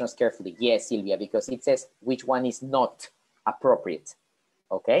instructions carefully. Yes, Sylvia, because it says which one is not appropriate.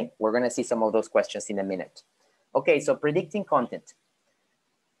 Okay, we're gonna see some of those questions in a minute. Okay, so predicting content.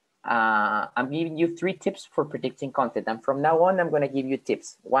 I'm giving you 3 tips for predicting content. And from now on, I'm gonna give you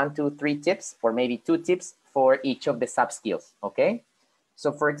tips. 1, 2, 3 tips, or maybe 2 tips for each of the sub-skills, okay?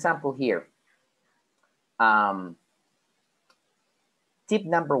 So for example here, tip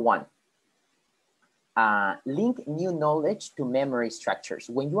number 1, link new knowledge to memory structures.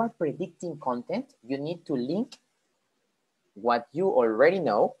 When you are predicting content, you need to link what you already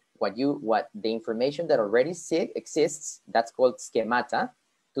know, what the information that already exists, that's called schemata,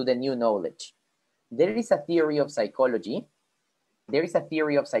 to the new knowledge. There is a theory of psychology. There is a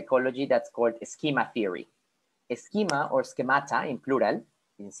theory of psychology that's called schema theory. A schema or schemata in plural,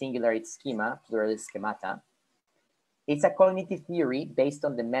 in singular it's schema, plural is schemata. It's a cognitive theory based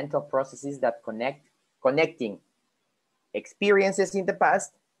on the mental processes that connecting experiences in the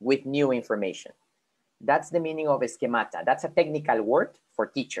past with new information. That's the meaning of a schemata. That's a technical word for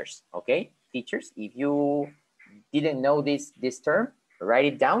teachers, okay? Teachers, if you didn't know this term, write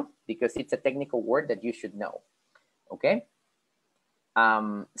it down because it's a technical word that you should know, okay?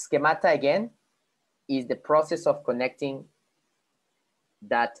 Schemata, again, is the process of connecting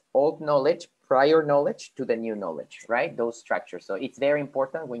that old knowledge, prior knowledge, to the new knowledge, right? Those structures. So it's very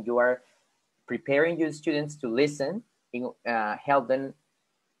important when you are preparing your students to listen, help them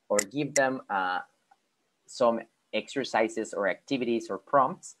or give them some exercises or activities or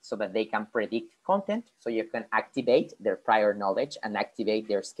prompts so that they can predict content, so you can activate their prior knowledge and activate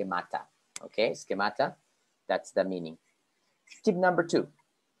their schemata, okay? Schemata, that's the meaning. Tip number 2,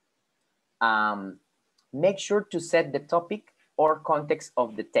 make sure to set the topic or context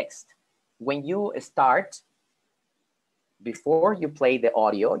of the text. When you start, before you play the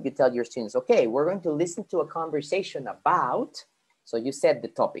audio, you tell your students, okay, we're going to listen to a conversation about, so you set the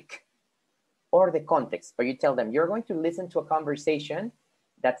topic or the context, or you tell them you're going to listen to a conversation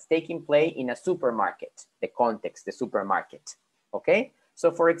that's taking place in a supermarket, the context, the supermarket, okay?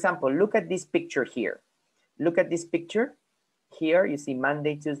 So for example, look at this picture here. Look at this picture. Here you see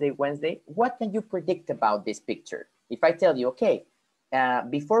Monday, Tuesday, Wednesday. What can you predict about this picture? If I tell you, okay,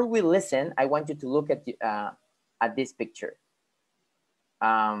 before we listen, I want you to look at this picture.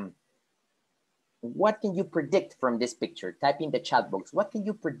 What can you predict from this picture? Type in the chat box. What can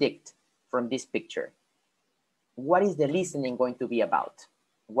you predict from this picture? What is the listening going to be about?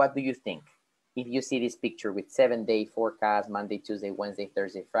 What do you think? If you see this picture with 7-day forecast, Monday, Tuesday, Wednesday,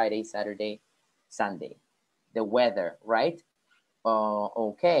 Thursday, Friday, Saturday, Sunday, the weather, right?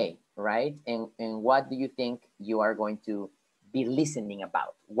 Okay, right? And what do you think you are going to be listening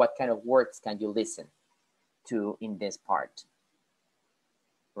about? What kind of words can you listen to in this part,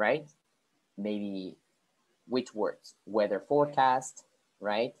 right? Maybe which words? Weather forecast,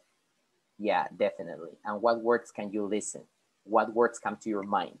 right? Yeah, definitely. And what words can you listen? What words come to your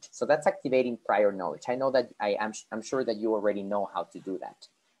mind? So that's activating prior knowledge. I know that I'm sure that you already know how to do that,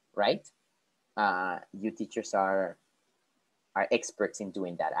 right? You teachers are experts in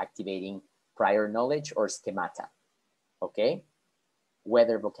doing that, activating prior knowledge or schemata, okay?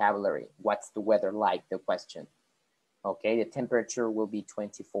 Weather vocabulary, what's the weather like, the question. Okay, the temperature will be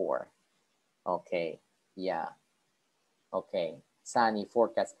 24. Okay, yeah, okay. Sunny,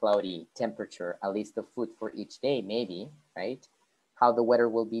 forecast, cloudy, temperature, a list of food for each day, maybe, right? How the weather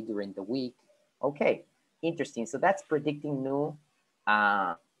will be during the week. Okay, interesting. So that's predicting new,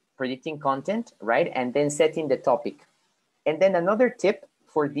 predicting content, right? And then setting the topic. And then another tip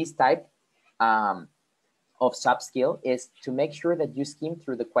for this type of soft skill is to make sure that you skim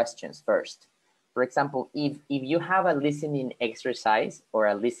through the questions first. For example, if you have a listening exercise or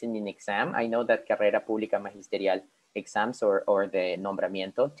a listening exam, I know that Carrera Pública Magisterial exams or the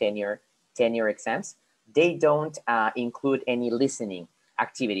nombramiento, tenure exams, they don't include any listening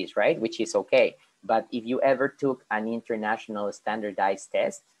activities, right? Which is okay. But if you ever took an international standardized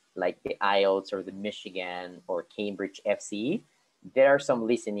test, like the IELTS or the Michigan or Cambridge FCE, there are some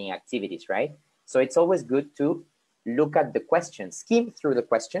listening activities, right? So it's always good to look at the questions, skim through the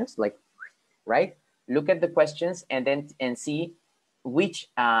questions, like, right? Look at the questions and see which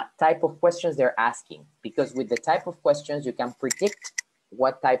type of questions they're asking, because with the type of questions, you can predict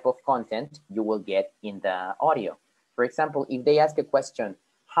what type of content you will get in the audio. For example, if they ask a question,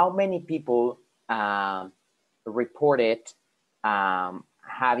 how many people reported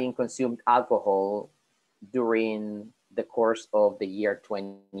having consumed alcohol during the course of the year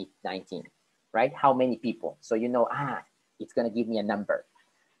 2019, right? How many people? So you know, it's gonna give me a number,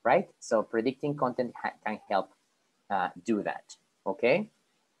 right? So predicting content can help do that, okay?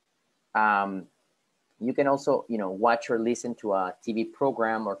 You can also, you know, watch or listen to a TV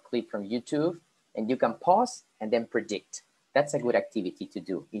program or clip from YouTube, and you can pause and then predict. That's a good activity to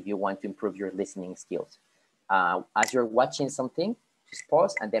do if you want to improve your listening skills. As you're watching something, just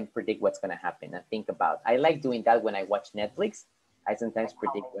pause and then predict what's gonna happen and think about. I like doing that when I watch Netflix. I sometimes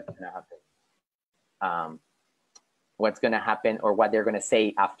predict what's gonna happen or what they're gonna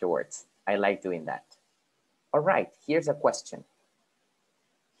say afterwards. I like doing that. All right, here's a question.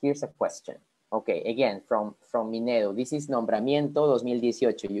 Here's a question. Okay, again, from Minedo. This is Nombramiento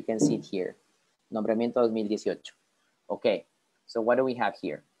 2018. You can see it here. Nombramiento 2018. Okay, so what do we have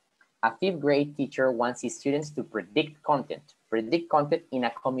here? A 5th grade teacher wants his students to predict content in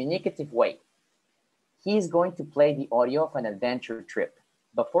a communicative way. He is going to play the audio of an adventure trip.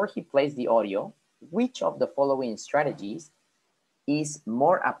 Before he plays the audio, which of the following strategies is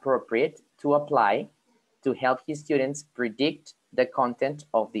more appropriate to apply to help his students predict the content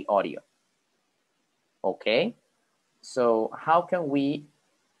of the audio? Okay, so how can we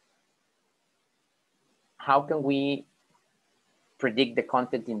predict the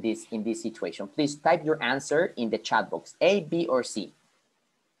content in this situation? Please type your answer in the chat box, A, B, or C.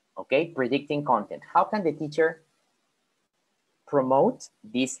 Okay, predicting content. How can the teacher promote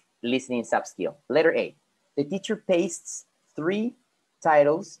this listening sub-skill? Letter A, the teacher pastes 3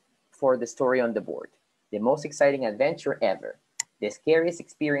 titles for the story on the board. The most exciting adventure ever, the scariest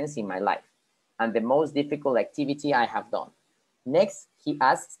experience in my life, and the most difficult activity I have done. Next, he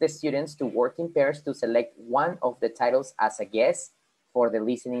asks the students to work in pairs to select one of the titles as a guess for the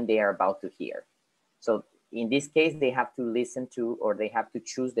listening they are about to hear. So in this case, they have to listen to, or they have to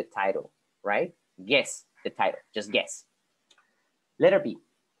choose the title, right? Guess the title, just guess. Letter B,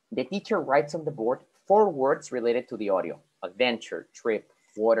 the teacher writes on the board 4 words related to the audio: adventure, trip,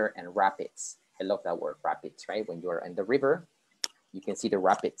 water, and rapids. I love that word, rapids, right? When you're in the river, you can see the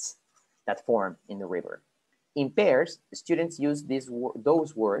rapids that form in the river. In pairs, the students use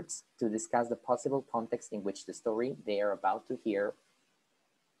those words to discuss the possible context in which the story they are about to hear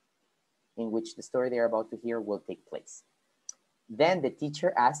will take place. Then the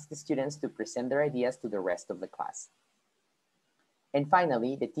teacher asks the students to present their ideas to the rest of the class. And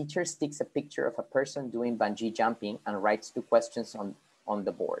finally, the teacher sticks a picture of a person doing bungee jumping and writes 2 questions on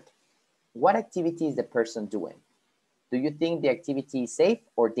the board. What activity is the person doing? Do you think the activity is safe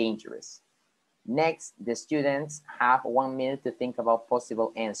or dangerous? Next, the students have 1 minute to think about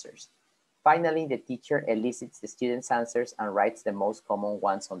possible answers. Finally, the teacher elicits the students' answers and writes the most common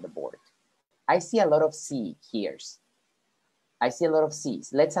ones on the board. I see a lot of C here. I see a lot of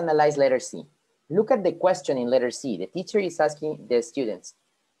C's. Let's analyze letter C. Look at the question in letter C. The teacher is asking the students,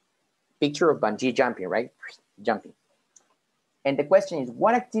 picture of bungee jumping, right? Jumping. And the question is,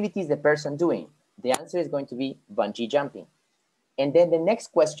 what activity is the person doing? The answer is going to be bungee jumping. And then the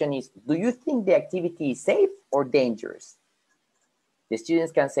next question is, do you think the activity is safe or dangerous? The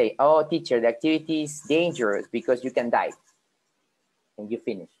students can say, oh, teacher, the activity is dangerous because you can die. And you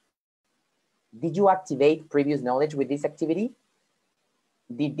finish. Did you activate previous knowledge with this activity?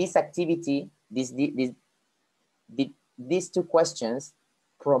 Did this activity, did these two questions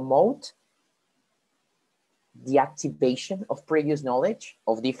promote the activation of previous knowledge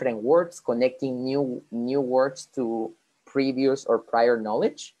of different words, connecting new words to previous or prior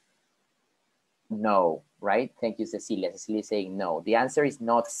knowledge? No, right? Thank you, Cecilia. Cecilia is saying no. The answer is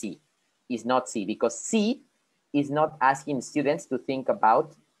not C. Is not C, because C is not asking students to think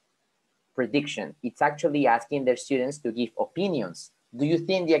about prediction. It's actually asking their students to give opinions. Do you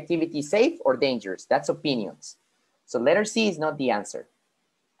think the activity is safe or dangerous? That's opinions. So letter C is not the answer.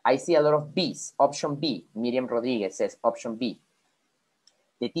 I see a lot of B's. Option B. Miriam Rodriguez says option B.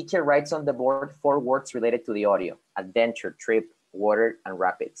 The teacher writes on the board 4 words related to the audio: adventure, trip, water, and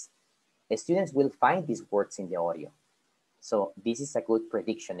rapids. The students will find these words in the audio. So this is a good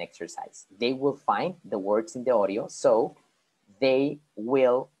prediction exercise. They will find the words in the audio, so they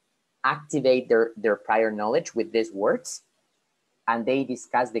will activate their prior knowledge with these words, and they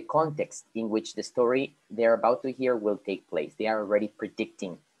discuss the context in which the story they're about to hear will take place. They are already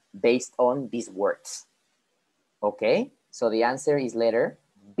predicting based on these words. Okay, so the answer is letter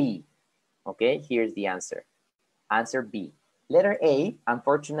B. Okay, here's the answer. Answer B. Letter A,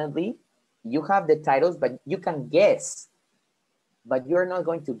 unfortunately, you have the titles, but you can guess. But you're not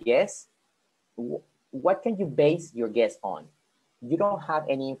going to guess. What can you base your guess on? You don't have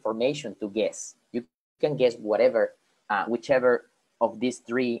any information to guess. You can guess whatever, whichever of these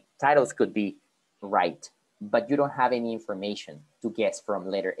 3 titles could be right, but you don't have any information to guess from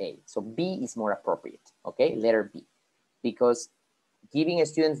letter A. So B is more appropriate, okay? Letter B, because giving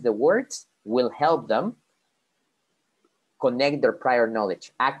students the words will help them connect their prior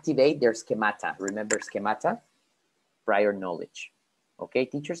knowledge, activate their schemata. Remember schemata? Prior knowledge. Okay,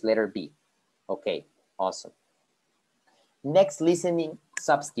 teachers, letter B. Okay, awesome. Next, listening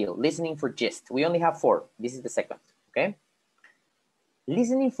sub-skill, listening for gist. We only have 4. This is the second, okay?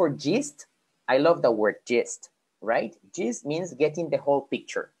 Listening for gist, I love the word gist, right? Gist means getting the whole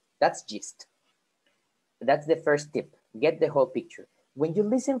picture. That's gist. That's the first tip, get the whole picture. When you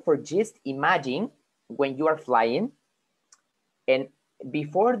listen for gist, imagine when you are flying and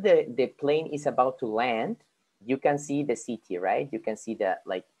before the plane is about to land, you can see the city, right? You can see the,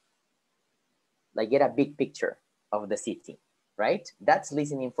 like get a big picture of the city, right? That's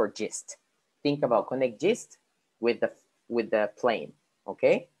listening for gist. Think about connect gist with the plane,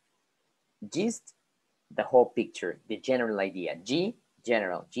 okay? Gist, the whole picture, the general idea. G,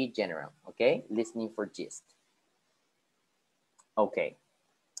 general, okay? Listening for gist. Okay.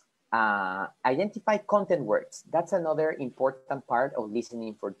 Identify content words. That's another important part of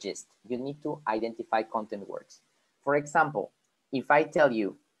listening for gist. You need to identify content words. For example, if I tell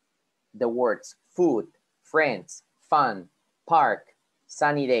you the words food, friends, fun, park,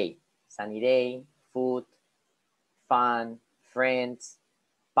 sunny day, food, fun, friends,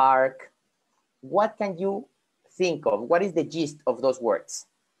 park, what can you think of? What is the gist of those words?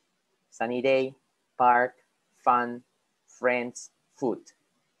 Sunny day, park, fun, friends, food.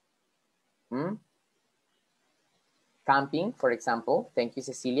 Camping, for example. Thank you,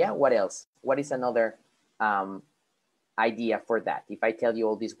 Cecilia. What else? What is another idea for that? If I tell you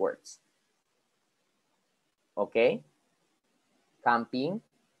all these words. Okay. Camping,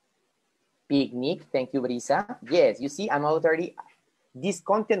 picnic. Thank you, Brisa. Yes, you see, I'm already, these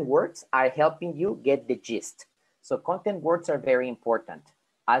content words are helping you get the gist. So content words are very important.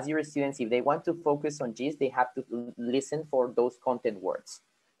 As your students, if they want to focus on gist, they have to listen for those content words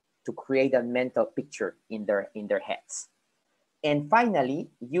to create a mental picture in their heads. And finally,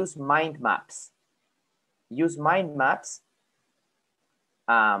 use mind maps. Use mind maps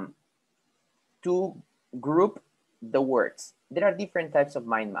to group the words. There are different types of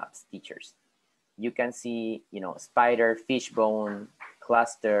mind maps, teachers. You can see, spider, fishbone,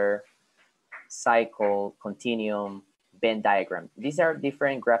 cluster, cycle, continuum, Venn diagram. These are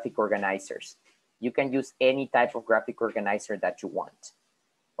different graphic organizers. You can use any type of graphic organizer that you want.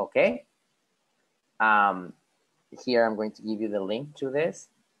 Okay. Here I'm going to give you the link to this.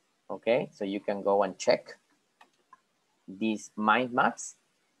 Okay, so you can go and check these mind maps.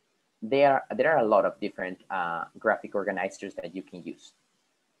 There are a lot of different graphic organizers that you can use,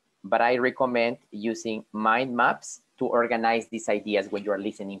 but I recommend using mind maps to organize these ideas when you are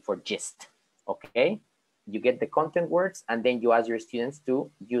listening for gist. Okay, you get the content words and then you ask your students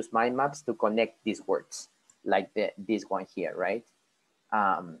to use mind maps to connect these words. like this one here, right?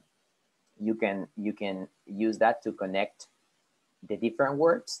 You can use that to connect the different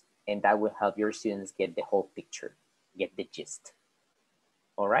words, and that will help your students get the whole picture, get the gist.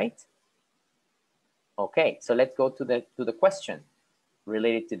 All right. Okay, so let's go to the question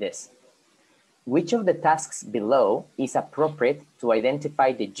related to this. Which of the tasks below is appropriate to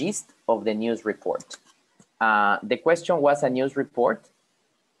identify the gist of the news report? The question was a news report,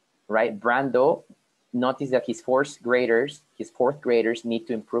 right? Brando noticed that his fourth graders need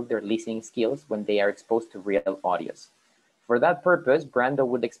to improve their listening skills when they are exposed to real audios. For that purpose, Brando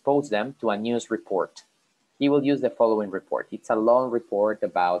would expose them to a news report. He will use the following report. It's a long report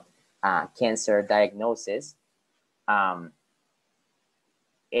about cancer diagnosis and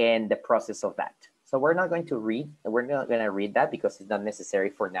the process of that. So we're not going to read that because it's not necessary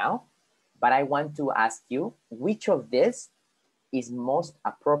for now. But I want to ask you, which of this is most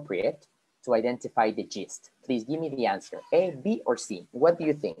appropriate to identify the gist? Please give me the answer, A, B, or C. What do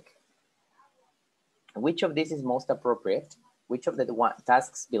you think? Which of this is most appropriate? Which of the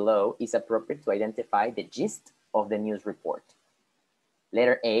tasks below is appropriate to identify the gist of the news report?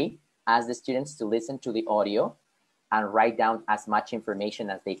 Letter A, ask the students to listen to the audio and write down as much information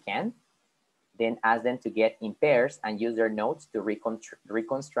as they can. Then ask them to get in pairs and use their notes to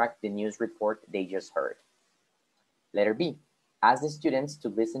reconstruct the news report they just heard. Letter B, ask the students to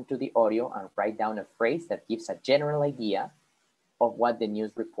listen to the audio and write down a phrase that gives a general idea of what the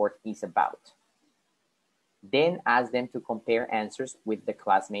news report is about. Then ask them to compare answers with the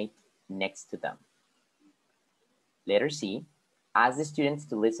classmate next to them. Letter C, ask the students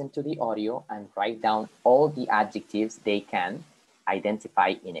to listen to the audio and write down all the adjectives they can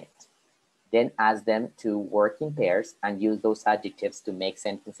identify in it. Then ask them to work in pairs and use those adjectives to make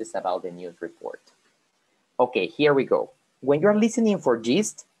sentences about the news report. Okay, here we go. When you're listening for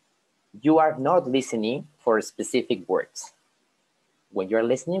gist, you are not listening for specific words. When you're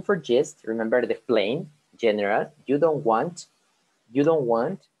listening for gist, remember the plain, general, you don't want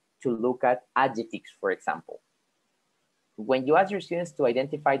to look at adjectives, for example. When you ask your students to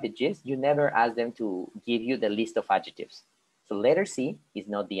identify the gist, you never ask them to give you the list of adjectives. So letter C is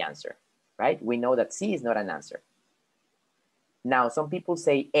not the answer, right? We know that C is not an answer. Now, some people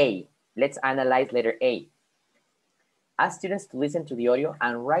say A. Let's analyze letter A. Ask students to listen to the audio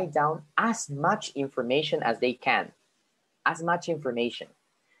and write down as much information as they can. As much information.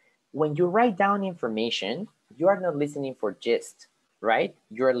 When you write down information, you are not listening for gist, right?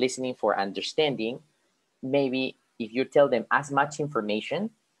 You're listening for understanding. Maybe if you tell them as much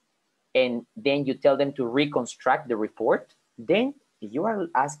information and then you tell them to reconstruct the report, then you are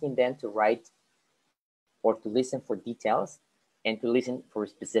asking them to write or to listen for details and to listen for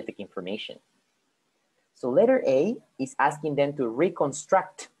specific information. So letter A is asking them to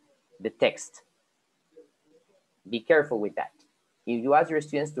reconstruct the text. Be careful with that. If you ask your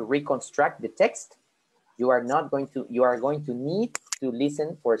students to reconstruct the text, you are going to need to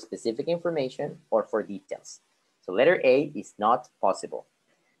listen for specific information or for details. So letter A is not possible.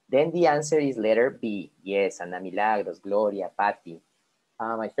 Then the answer is letter B. Yes, Ana Milagros, Gloria, Patty.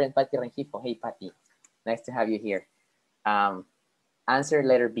 My friend Patty Rengifo. Hey, Patty. Nice to have you here. Answer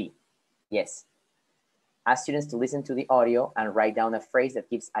letter B. Yes. Ask students to listen to the audio and write down a phrase that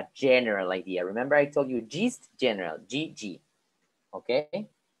gives a general idea. Remember I told you gist, general, GG. Okay?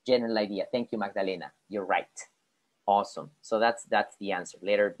 General idea. Thank you, Magdalena. You're right. Awesome. So that's the answer,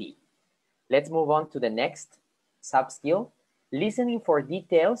 letter B. Let's move on to the next sub-skill. Listening for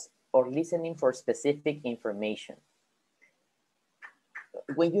details or listening for specific information.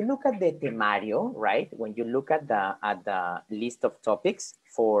 When you look at the temario, right? When you look at the list of topics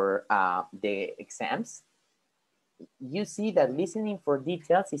for the exams, you see that listening for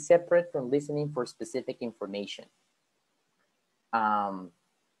details is separate from listening for specific information.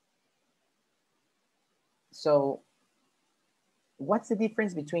 So what's the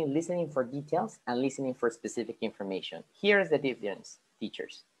difference between listening for details and listening for specific information? Here's the difference,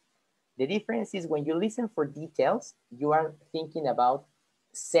 teachers. The difference is when you listen for details, you are thinking about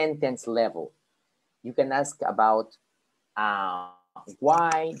sentence level. You can ask about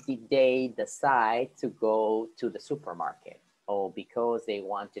why did they decide to go to the supermarket? Oh, because they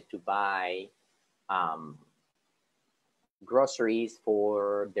wanted to buy groceries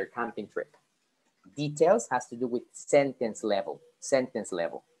for their camping trip. Details has to do with sentence level.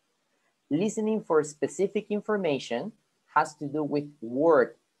 Listening for specific information has to do with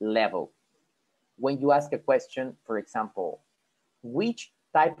word level. When you ask a question, for example, which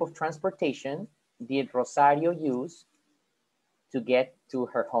type of transportation did Rosario use to get to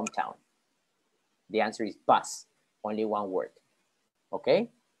her hometown? The answer is bus, only one word. Okay,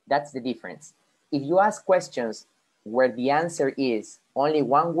 that's the difference. If you ask questions where the answer is only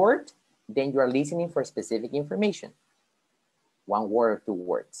one word, then you are listening for specific information. 1 word or 2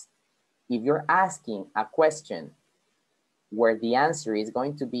 words. If you're asking a question where the answer is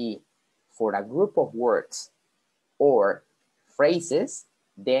going to be for a group of words or phrases,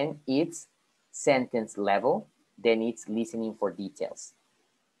 then it's sentence level, then it's listening for details.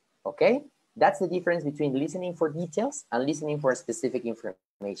 Okay? That's the difference between listening for details and listening for specific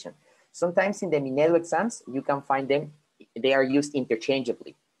information. Sometimes in the Minedu exams, you can find them, they are used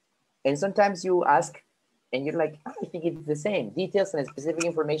interchangeably. And sometimes you ask and you're like, oh, I think it's the same. Details and specific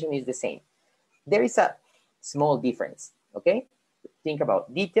information is the same. There is a small difference, okay? Think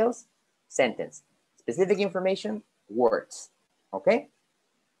about details, sentence. Specific information, words, okay?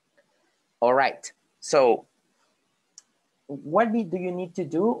 All right, so what do you need to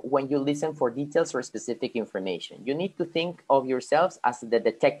do when you listen for details or specific information? You need to think of yourselves as the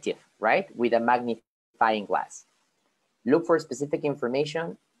detective, right? With a magnifying glass. Look for specific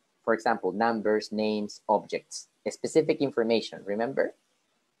information, for example, numbers, names, objects. Specific information, remember?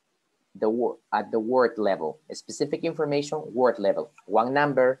 At the word level, specific information, word level. 1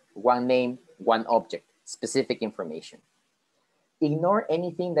 number, 1 name, 1 object, specific information. Ignore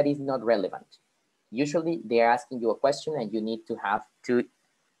anything that is not relevant. Usually they're asking you a question and you need to have to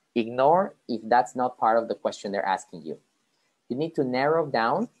ignore if that's not part of the question they're asking you. You need to narrow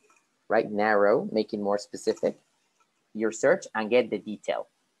down, right? Narrow, make it more specific, your search and get the detail.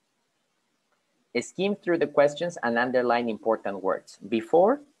 Skim through the questions and underline important words.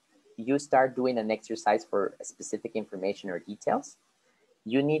 Before you start doing an exercise for specific information or details,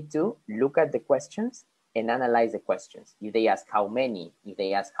 you need to look at the questions and analyze the questions. If they ask how many, if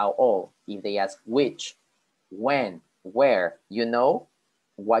they ask how old, if they ask which, when, where, you know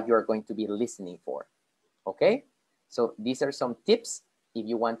what you're going to be listening for, okay? So these are some tips if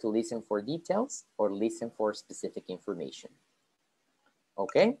you want to listen for details or listen for specific information,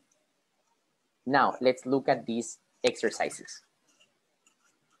 okay? Now, let's look at these exercises.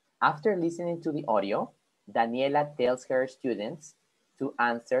 After listening to the audio, Daniela tells her students to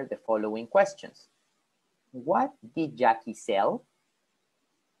answer the following questions. What did Jackie sell?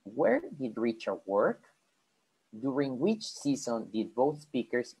 Where did Richard work? During which season did both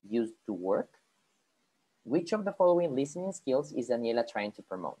speakers used to work? Which of the following listening skills is Daniela trying to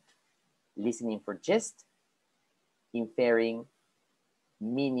promote? Listening for gist, inferring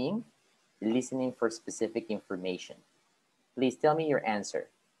meaning, listening for specific information. Please tell me your answer.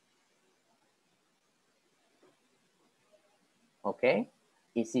 Okay,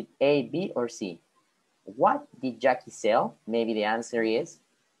 is it A, B, or C? What did Jackie sell? Maybe the answer is,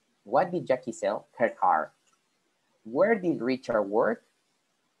 what did Jackie sell? Her car. Where did Richard work?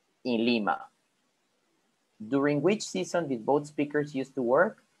 In Lima. During which season did both speakers used to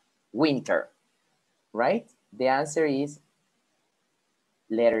work? Winter, right? The answer is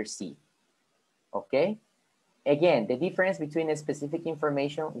letter C, okay? Again, the difference between a specific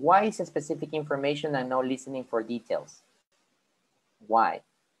information, why is a specific information and not listening for details? Why?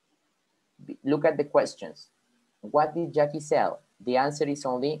 Look at the questions. What did Jackie sell? The answer is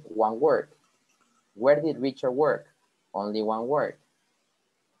only 1 word. Where did Richard work? Only 1 word.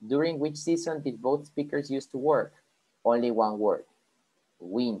 During which season did both speakers used to work? Only 1 word.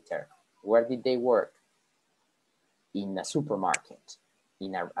 Winter. Where did they work? In a supermarket,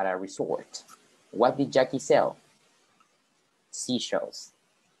 at a resort. What did Jackie sell? Seashells.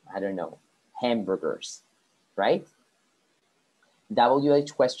 I don't know. Hamburgers, right?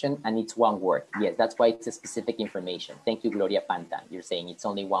 WH question and it's 1 word. Yes, that's why it's a specific information. Thank you, Gloria Panta. You're saying it's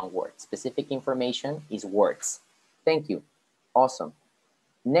only 1 word. Specific information is words. Thank you. Awesome.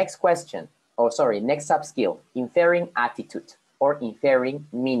 Next question. Oh, sorry. Next sub-skill. Inferring attitude or inferring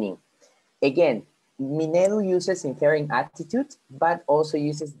meaning. Again, Minedu uses inferring attitude, but also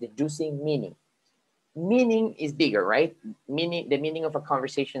uses deducing meaning. Meaning is bigger, right? The meaning of a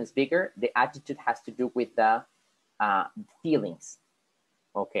conversation is bigger. The attitude has to do with the feelings.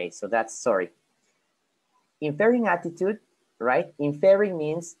 Okay, so that's, sorry. Inferring attitude, right? Inferring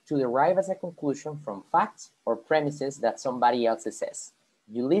means to derive as a conclusion from facts or premises that somebody else says.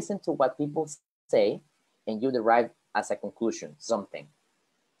 You listen to what people say and you derive as a conclusion something.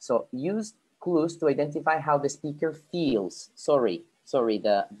 So use clues to identify how the speaker feels. Sorry,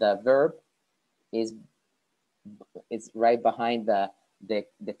 the verb is right behind the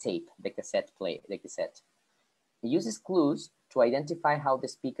tape, the cassette play, the cassette. It uses clues to identify how the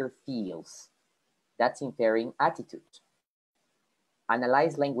speaker feels. That's inferring attitude.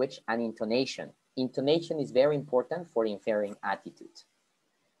 Analyze language and intonation. Intonation is very important for inferring attitude.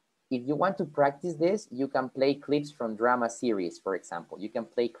 if you want to practice this, you can play clips from drama series, for example. You can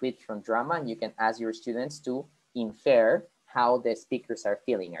play clips from drama and you can ask your students to infer how the speakers are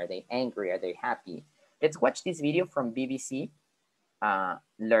feeling. Are they angry? Are they happy? Let's watch this video from BBC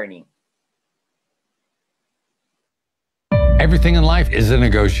Learning. Everything in life is a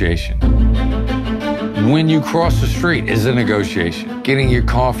negotiation. When you cross the street is a negotiation. Getting your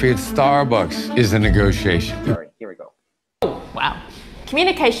coffee at Starbucks is a negotiation. Sorry, here we go. Oh, wow.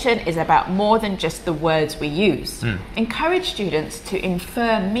 Communication is about more than just the words we use. Encourage students to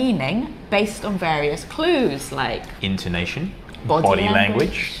infer meaning based on various clues like intonation, body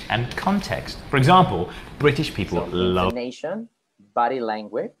language, and context. For example, British people love intonation, body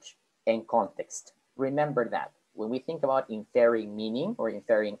language, and context. Remember that. When we think about inferring meaning or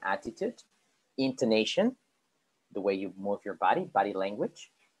inferring attitude, intonation, the way you move your body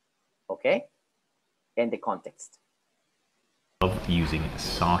language, okay? And the context. Of using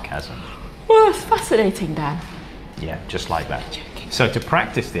sarcasm. Well, it's fascinating, Dan. Yeah, just like that. So to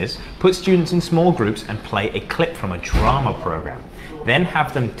practice this, put students in small groups and play a clip from a drama program. Then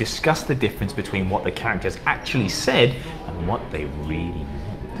have them discuss the difference between what the characters actually said and what they really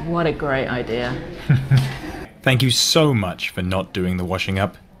meant. What a great idea. Thank you so much for not doing the washing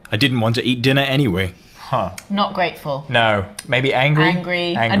up. I didn't want to eat dinner anyway. Huh. Not grateful. No, maybe angry?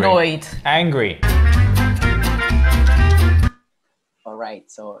 Angry. Annoyed. Angry. All right,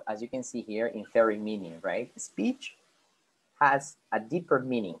 so as you can see here, inferring meaning, right? Speech has a deeper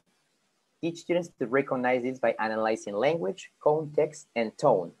meaning. Teach students to recognize this by analyzing language, context, and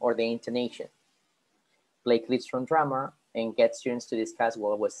tone, or the intonation. Play clips from drama and get students to discuss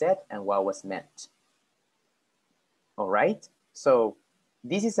what was said and what was meant. All right, so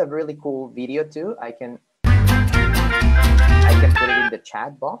this is a really cool video too. I can put it in the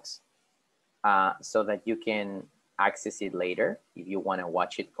chat box so that you can access it later if you want to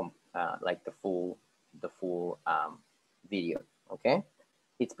watch it like the full video. Okay,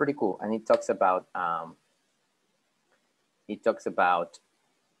 it's pretty cool, and it talks about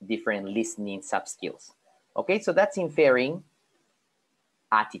different listening sub skills. Okay, so that's inferring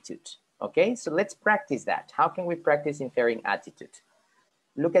attitude. Okay, so let's practice that. How can we practice inferring attitude?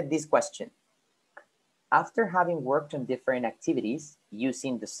 Look at this question. After having worked on different activities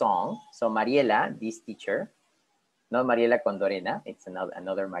using the song, so Mariela, this teacher, not Mariela Condorena, it's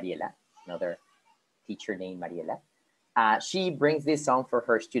another Mariela, another teacher named Mariela. She brings this song for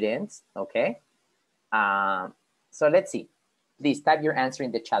her students, okay? So let's see. Please type your answer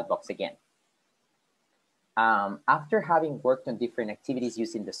in the chat box again. After having worked on different activities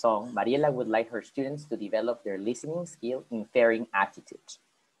using the song, Mariela would like her students to develop their listening skill, inferring attitude.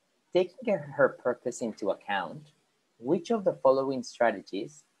 Taking her purpose into account, which of the following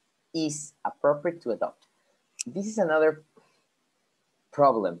strategies is appropriate to adopt? This is another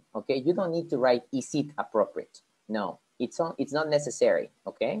problem, okay? You don't need to write, is it appropriate? No, it's not necessary,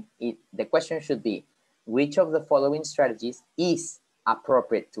 okay? The question should be, which of the following strategies is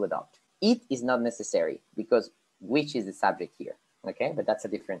appropriate to adopt? It is not necessary because which is the subject here, okay? But that's a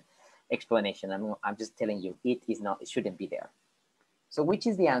different explanation. I'm just telling you, it shouldn't be there. So which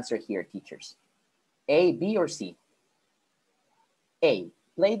is the answer here, teachers? A, B, or C? A,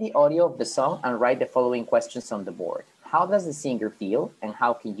 play the audio of the song and write the following questions on the board. How does the singer feel and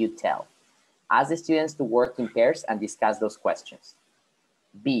how can you tell? Ask the students to work in pairs and discuss those questions.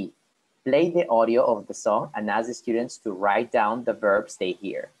 B, play the audio of the song and ask the students to write down the verbs they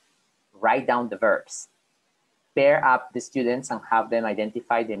hear. Write down the verbs. Pair up the students and have them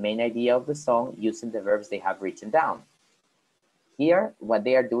identify the main idea of the song using the verbs they have written down. Here, what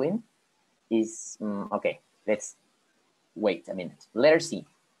they are doing is, okay, let's wait a minute. Letter C.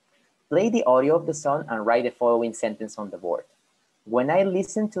 Play the audio of the song and write the following sentence on the board. When I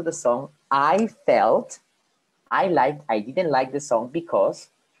listened to the song, I felt I didn't like the song because,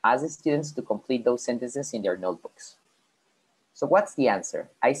 ask the students to complete those sentences in their notebooks. So what's the answer?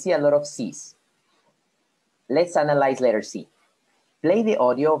 I see a lot of C's. Let's analyze letter C. Play the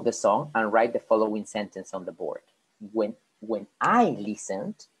audio of the song and write the following sentence on the board. When I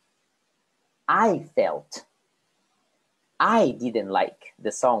listened, I felt I didn't like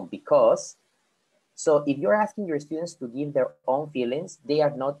the song because, so if you're asking your students to give their own feelings, they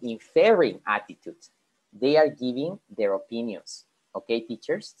are not inferring attitude. They are giving their opinions. Okay,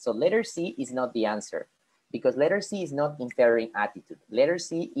 teachers? So letter C is not the answer because letter C is not inferring attitude. Letter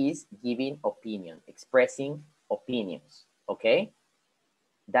C is giving opinion, expressing opinions. Okay?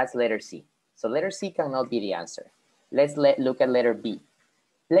 That's letter C. So letter C cannot be the answer. Let's look at letter B.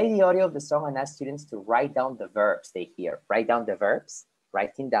 Play the audio of the song and ask students to write down the verbs they hear. Write down the verbs,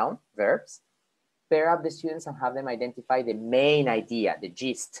 writing down verbs. Pair up the students and have them identify the main idea, the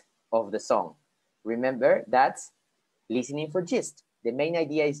gist of the song. Remember, that's listening for gist. The main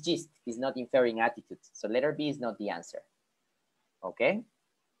idea is gist, is not inferring attitudes. So letter B is not the answer. Okay?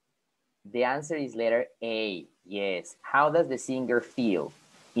 The answer is letter A. Yes. How does the singer feel?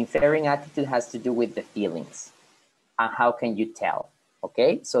 Inferring attitude has to do with the feelings. And how can you tell?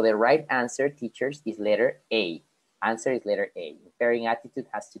 Okay? So the right answer, teachers, is letter A. Answer is letter A. Inferring attitude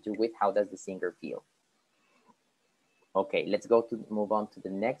has to do with how does the singer feel. Okay, let's move on to the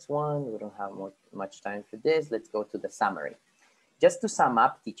next one. We don't have much time for this. Let's go to the summary. Just to sum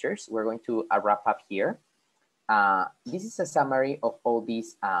up, teachers, we're going to wrap up here. This is a summary of all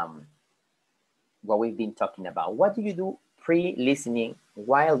these, what we've been talking about. What do you do pre-listening,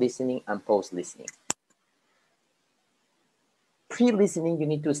 while listening, and post-listening? Pre-listening, you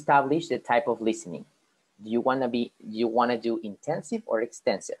need to establish the type of listening. Do you want to do intensive or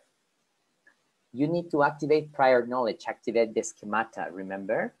extensive? You need to activate prior knowledge, activate the schemata,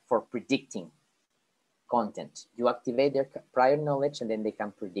 remember, for predicting content. You activate their prior knowledge and then they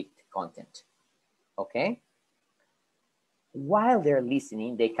can predict content, okay? While they're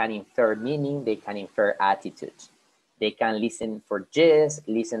listening, they can infer meaning, they can infer attitude. They can listen for gist,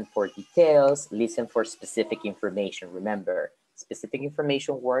 listen for details, listen for specific information. Remember, specific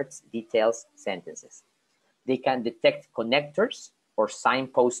information, words, details, sentences. They can detect connectors or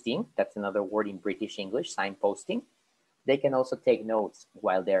signposting. That's another word in British English, signposting. They can also take notes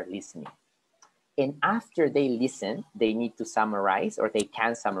while they're listening. And after they listen, they need to summarize, or they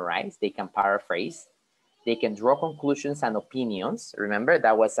can summarize, they can paraphrase, they can draw conclusions and opinions. Remember,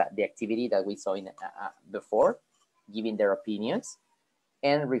 that was the activity that we saw in before, giving their opinions,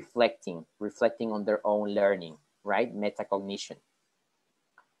 and reflecting on their own learning, right? Metacognition.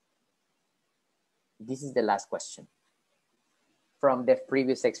 This is the last question from the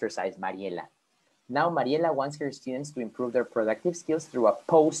previous exercise, Mariela. Now, Mariela wants her students to improve their productive skills through a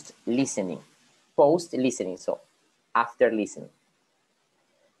post-listening. Post-listening, so after listening.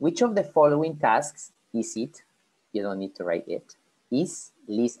 Which of the following tasks is it, you don't need to write it, is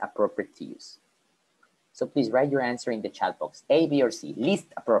least appropriate to use? So please write your answer in the chat box, A, B, or C, least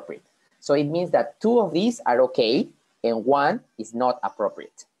appropriate. So it means that 2 of these are okay and 1 is not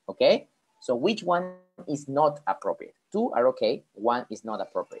appropriate, okay? So which one is not appropriate? 2 are okay, 1 is not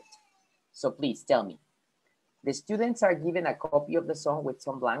appropriate. So please tell me. The students are given a copy of the song with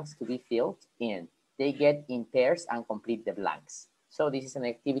some blanks to be filled in. They get in pairs and complete the blanks. So this is an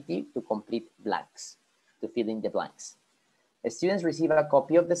activity to complete blanks, to fill in the blanks. The students receive a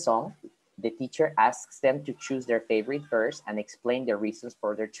copy of the song. The teacher asks them to choose their favorite verse and explain the reasons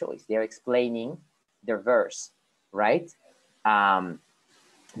for their choice. They're explaining their verse, right?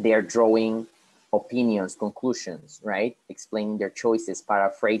 They're drawing opinions, conclusions, right? Explaining their choices,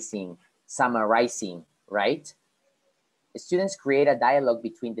 paraphrasing, summarizing, right? The students create a dialogue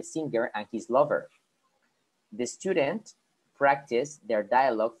between the singer and his lover. The student practice their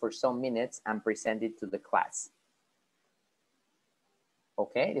dialogue for some minutes and present it to the class.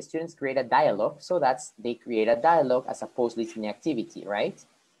 Okay, the students create a dialogue, so they create a dialogue as a post-listening activity, right?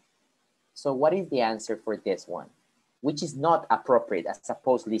 So what is the answer for this one? Which is not appropriate as a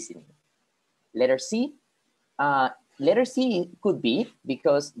post-listening? Letter C? Letter C could be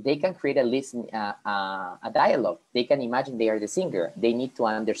because they can create a dialogue. They can imagine they are the singer. They need to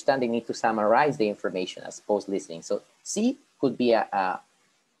understand, they need to summarize the information as post-listening. So C could be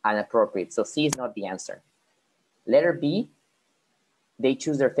inappropriate. So C is not the answer. Letter B, they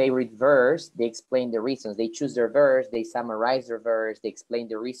choose their favorite verse. They explain the reasons. They choose their verse. They summarize their verse. They explain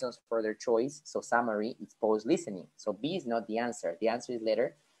the reasons for their choice. So summary is post-listening. So B is not the answer. The answer is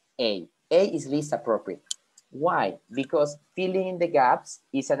letter A. A is least appropriate. Why? Because filling in the gaps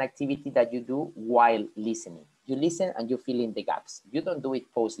is an activity that you do while listening. You listen and you fill in the gaps. You don't do it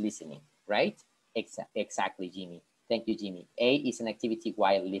post-listening, right? Exactly, Jimmy. Thank you, Jimmy. A is an activity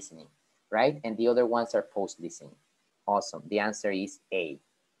while listening, right? And the other ones are post-listening. Awesome. The answer is A.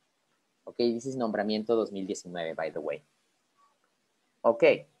 Okay, this is Nombramiento 2019, by the way.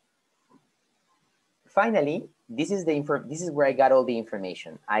 Okay. Finally, this is where I got all the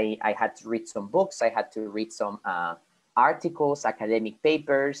information. I had to read some books. I had to read some articles, academic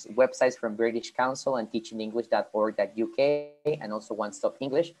papers, websites from British Council and teachingenglish.org.uk, and also One Stop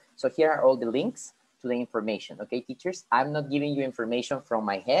English. So here are all the links to the information. Okay, teachers, I'm not giving you information from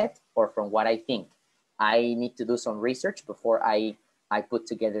my head or from what I think. I need to do some research before I put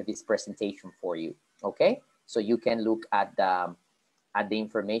together this presentation for you. Okay, so you can look at the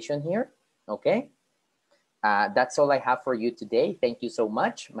information here. Okay. That's all I have for you today. Thank you so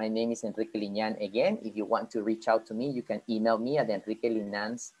much. My name is Enrique Liñán again. If you want to reach out to me, you can email me at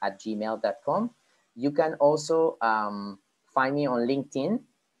enriquelinans@gmail.com. You can also find me on LinkedIn,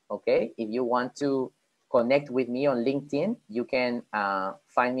 okay? If you want to connect with me on LinkedIn, you can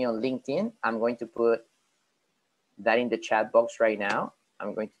find me on LinkedIn. I'm going to put that in the chat box right now.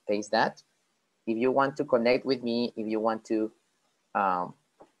 I'm going to paste that. If you want to connect with me, if you want to,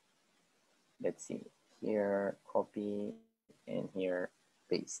 let's see, here, copy, and here,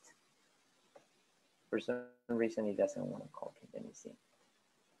 paste. For some reason, it doesn't want to copy. Let me see.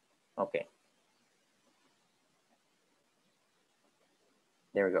 Okay.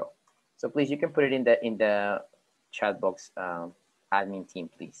 There we go. So please, you can put it in the chat box, admin team,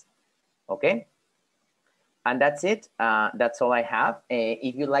 please. Okay. And that's it. That's all I have.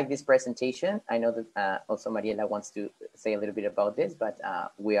 If you like this presentation, I know that also Mariela wants to say a little bit about this, but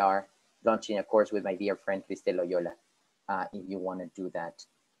we are launching a course with my dear friend Cristel Loyola, if you want to do that.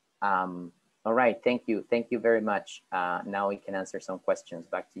 All right, thank you. Thank you very much. Now we can answer some questions.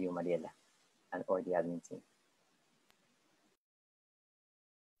 Back to you, Mariela, and or the admin team.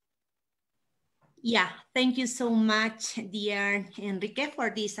 Yeah, thank you so much, dear Enrique, for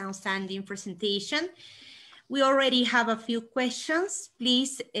this outstanding presentation. We already have a few questions.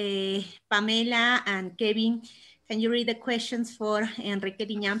 Please, Pamela and Kevin, can you read the questions for Enrique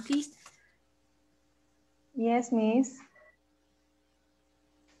Liñán, please? Yes, Miss.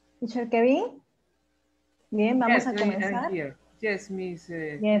 Teacher Kevin? Bien, vamos a comenzar. I'm here. Yes, Miss.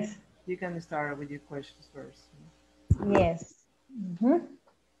 Yes. You can start with your questions first. Yes.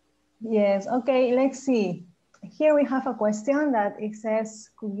 Yes, okay, let's see. Here we have a question that it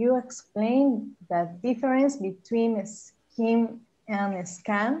says, could you explain the difference between skim and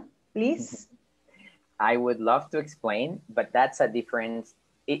scan, please? I would love to explain, but that's a different,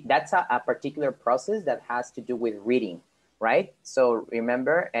 that's a particular process that has to do with reading, right? So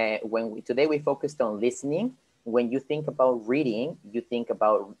remember, today we focused on listening. When you think about reading, you think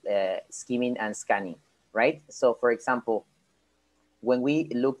about skimming and scanning, right? So for example, when we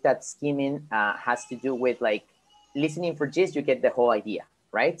looked at skimming, has to do with like listening for gist, you get the whole idea,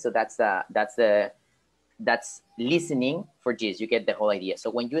 right? So that's listening for gist, you get the whole idea. So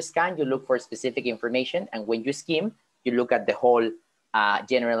when you scan, you look for specific information, and when you skim, you look at the whole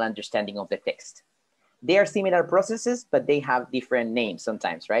general understanding of the text. They are similar processes, but they have different names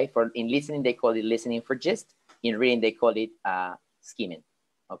sometimes, right? For in listening, they call it listening for gist. In reading, they call it skimming.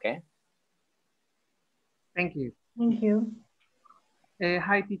 Okay. Thank you. Thank you.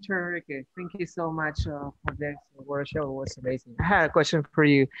 Hi, Teacher Enrique. Thank you so much for this workshop. It was amazing. I had a question for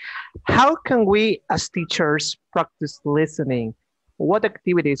you. How can we, as teachers, practice listening? What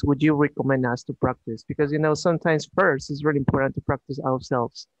activities would you recommend us to practice? Because, you know, sometimes first it's really important to practice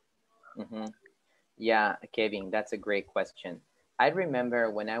ourselves. Yeah, Kevin, that's a great question. I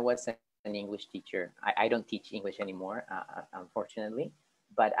remember when I was an English teacher, I don't teach English anymore, unfortunately,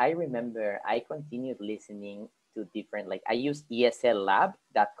 but I remember I continued listening to different, like I use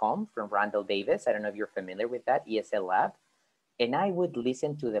eslab.com from Randall Davis. I don't know if you're familiar with that, ESL Lab. And I would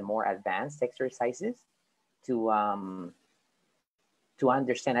listen to the more advanced exercises to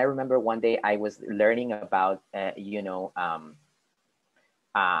understand. I remember one day I was learning about,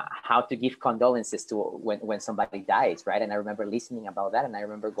 how to give condolences to when somebody dies, right? And I remember listening about that, and I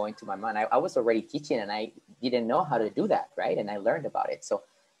remember going to my mom. I was already teaching, and I didn't know how to do that, right? And I learned about it. So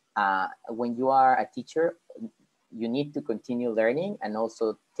when you are a teacher, you need to continue learning and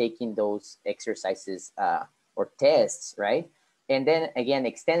also taking those exercises or tests, right? And then again,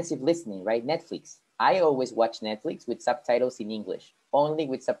 extensive listening, right? Netflix. I always watch Netflix with subtitles in English, only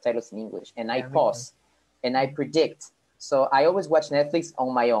with subtitles in English. And I pause and I predict. So I always watch Netflix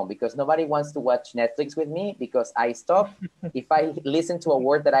on my own because nobody wants to watch Netflix with me because I stop. If I listen to a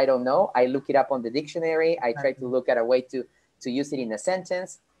word that I don't know, I look it up on the dictionary. I try to look at a way to use it in a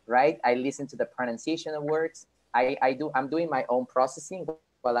sentence, right? I listen to the pronunciation of words. I'm doing my own processing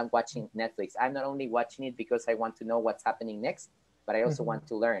while I'm watching Netflix. I'm not only watching it because I want to know what's happening next, but I also want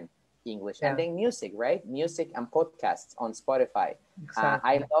to learn English. And then music, right? Music and podcasts on Spotify.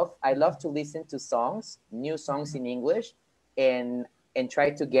 Exactly. I love to listen to songs, new songs in English, and try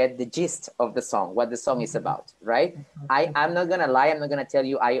to get the gist of the song, what the song is about, right? I'm not gonna lie, I'm not gonna tell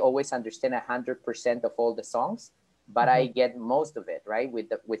you I always understand 100% of all the songs, but I get most of it, right? With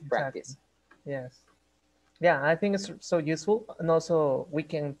practice. Yes. Yeah, I think it's so useful, and also we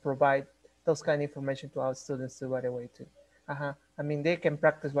can provide those kind of information to our students too, by the way, too. I mean, they can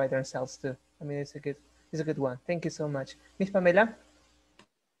practice by themselves too. I mean, it's a good one. Thank you so much, Miss Pamela.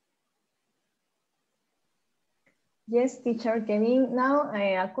 Yes, Teacher Kevin. Now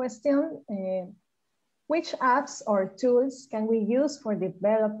a question: which apps or tools can we use for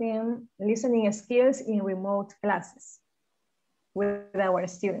developing listening skills in remote classes with our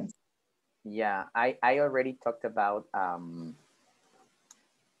students? Yeah, I already talked about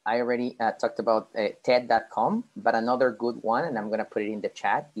I already talked about TED.com, but another good one, and I'm going to put it in the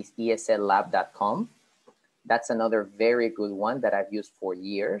chat, is ESLLab.com. That's another very good one that I've used for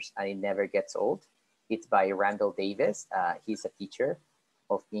years, and it never gets old. It's by Randall Davis. He's a teacher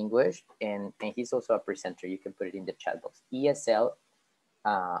of English, and he's also a presenter. You can put it in the chat box.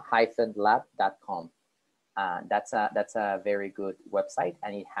 ESL-lab.com. That's a very good website,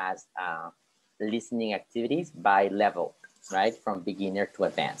 and it has listening activities by level, right? From beginner to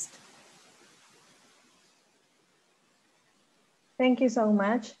advanced. Thank you so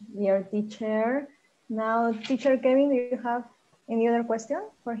much, dear teacher. Now, teacher Kevin, do you have any other question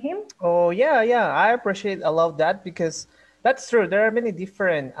for him? Oh, yeah. I appreciate a lot of that because that's true. There are many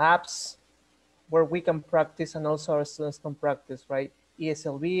different apps where we can practice and also our students can practice, right?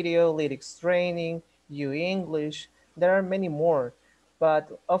 ESL video, lyrics training, U English. There are many more, but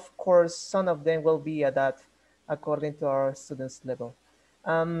of course, some of them will be adapted according to our students' level.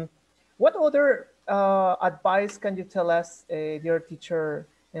 What other advice can you tell us, dear teacher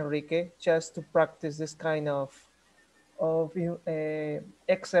Enrique, just to practice this kind of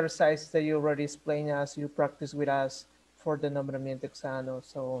exercise that you already explained as you practice with us for the nombramiento exam or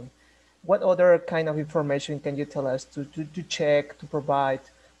so on? What other kind of information can you tell us to check, to provide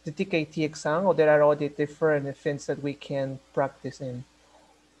the TKT exam, or there are all the different things that we can practice in?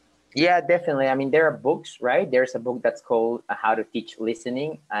 Yeah, definitely. I mean, there are books, right? There's a book that's called How to Teach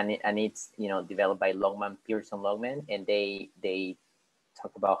Listening, and it's developed by Pearson Longman, and they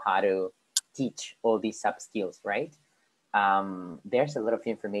talk about how to teach all these sub skills, right? There's a lot of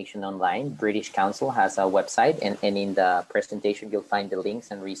information online. British Council has a website, and in the presentation you'll find the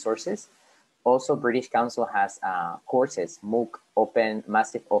links and resources. Also, British Council has courses, MOOC,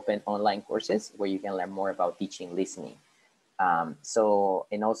 massive open online courses where you can learn more about teaching listening. And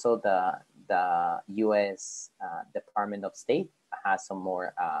also the US Department of State has some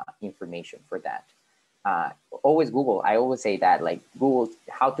more information for that. Always Google. I always say that, like, Google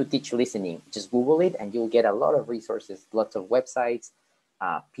how to teach listening. Just Google it and you'll get a lot of resources, lots of websites,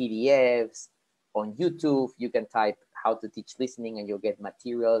 PDFs. On YouTube, you can type how to teach listening and you'll get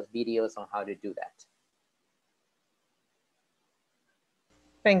materials, videos on how to do that.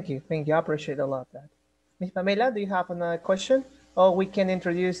 Thank you. I appreciate a lot of that. Ms. Pamela, do you have another question? Or we can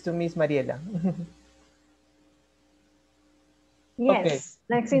introduce to Ms. Mariela. Yes, okay.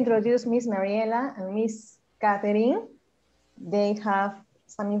 Let's introduce Ms. Mariela and Ms. Catherine. They have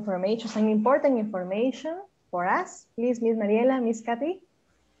some information, some important information for us. Please, Ms. Mariela, Ms. Cathy.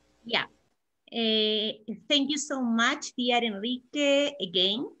 Yeah. Thank you so much, dear Enrique,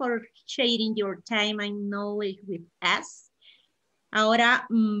 again, for sharing your time and knowledge with us. Ahora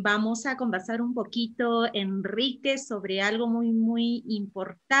vamos a conversar un poquito, Enrique, sobre algo muy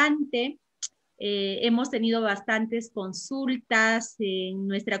importante. Hemos tenido bastantes consultas en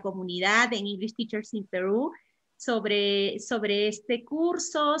nuestra comunidad, en English Teachers in Peru, sobre este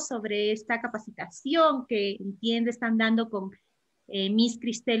curso, sobre esta capacitación que están dando con Miss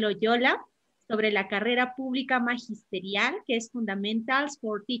Cristel Oyola, sobre la carrera pública magisterial, que es Fundamentals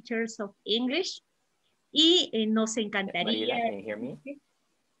for Teachers of English. Y nos encantaría... Mariela, can you hear me?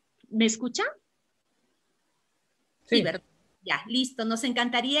 ¿Me escucha? Sí, ¿verdad? Ya, listo. Nos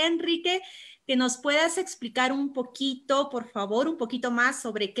encantaría, Enrique, que nos puedas explicar un poquito, por favor, un poquito más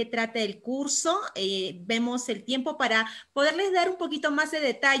sobre qué trata el curso. Vemos el tiempo para poderles dar un poquito más de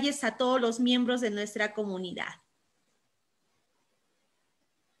detalles a todos los miembros de nuestra comunidad.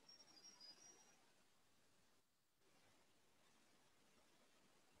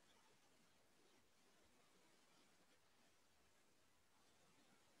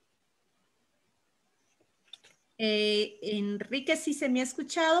 Enrique, sí se me ha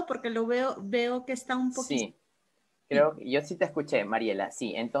escuchado porque lo veo que está un poquito... Sí, yo sí te escuché, Mariela.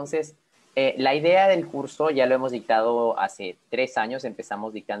 Sí, entonces, la idea del curso ya lo hemos dictado hace 3 años.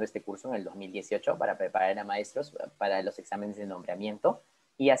 Empezamos dictando este curso en el 2018 para preparar a maestros para los exámenes de nombramiento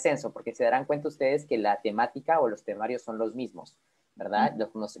y ascenso, porque se darán cuenta ustedes que la temática o los temarios son los mismos, ¿verdad?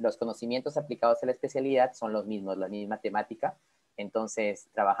 Los conocimientos aplicados a la especialidad son los mismos, la misma temática. Entonces,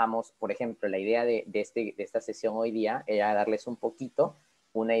 trabajamos, por ejemplo, la idea de esta sesión hoy día era darles un poquito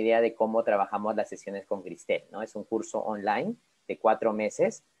una idea de cómo trabajamos las sesiones con Cristel, ¿no? Es un curso online de 4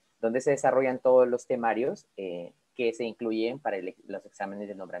 meses donde se desarrollan todos los temarios que se incluyen para los exámenes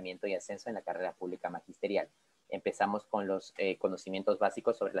de nombramiento y ascenso en la carrera pública magisterial. Empezamos con los conocimientos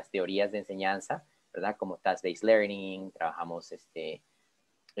básicos sobre las teorías de enseñanza, ¿verdad? Como task-based learning, trabajamos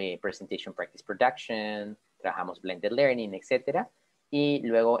presentation practice production, trabajamos blended learning, etcétera. Y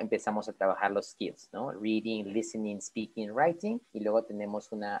luego empezamos a trabajar los skills, ¿no? Reading, listening, speaking, writing. Y luego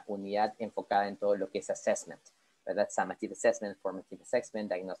tenemos una unidad enfocada en todo lo que es assessment, ¿verdad? Summative Assessment, Formative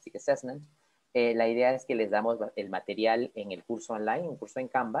Assessment, Diagnostic Assessment. La idea es que les damos el material en el curso online, un curso en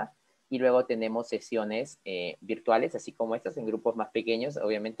Canva, y luego tenemos sesiones virtuales, así como estas, en grupos más pequeños,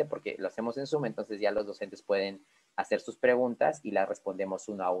 obviamente, porque lo hacemos en Zoom, entonces ya los docentes pueden hacer sus preguntas y las respondemos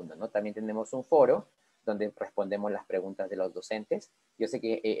uno a uno, ¿no? También tenemos un foro donde respondemos las preguntas de los docentes. Yo sé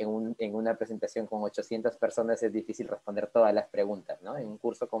que en una presentación con 800 personas es difícil responder todas las preguntas, ¿no? En un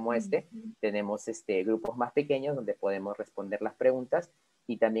curso como este tenemos grupos más pequeños donde podemos responder las preguntas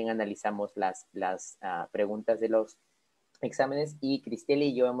y también analizamos las preguntas de los exámenes, y Cristel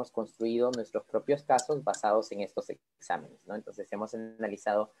y yo hemos construido nuestros propios casos basados en estos exámenes, ¿no? Entonces hemos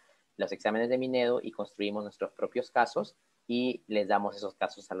analizado los exámenes de Minedu y construimos nuestros propios casos y les damos esos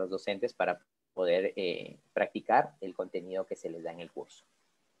casos a los docentes para poder practicar el contenido que se les da en el curso.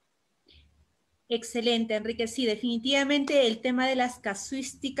 Excelente, Enrique. Sí, definitivamente el tema de las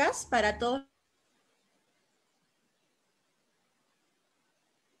casuísticas para todos.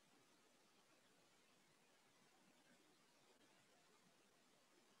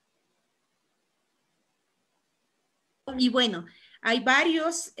 Y bueno, hay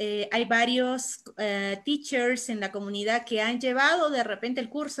varios teachers en la comunidad que han llevado de repente el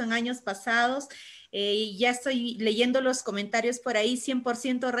curso en años pasados. Ya estoy leyendo los comentarios por ahí,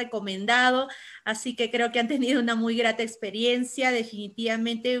 100% recomendado, así que creo que han tenido una muy grata experiencia,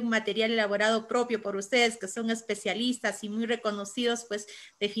 definitivamente un material elaborado propio por ustedes que son especialistas y muy reconocidos, pues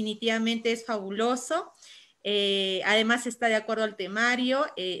definitivamente es fabuloso. Además está de acuerdo al temario.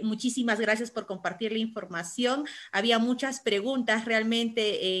 Muchísimas gracias por compartir la información. Había muchas preguntas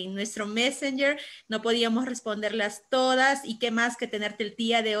realmente en nuestro Messenger, no podíamos responderlas todas, y qué más que tenerte el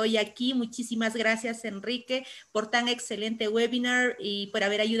día de hoy aquí. Muchísimas gracias, Enrique, por tan excelente webinar y por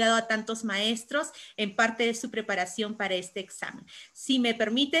haber ayudado a tantos maestros en parte de su preparación para este examen. Si me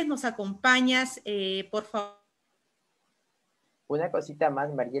permites, nos acompañas, por favor. Una cosita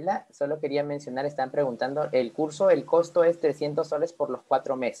más, Mariela, solo quería mencionar, están preguntando, el curso, el costo es 300 soles por los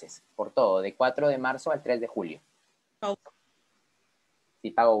 4 meses, por todo, de 4 de marzo al 3 de julio.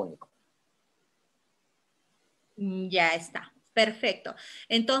 Sí, pago único. Ya está, perfecto.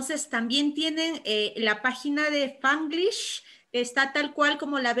 Entonces también tienen la página de Fanglish, está tal cual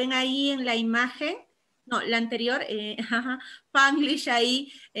como la ven ahí en la imagen. No, la anterior, Fanglish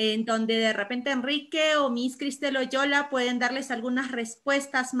ahí, en donde de repente Enrique o Miss Cristel o Yola pueden darles algunas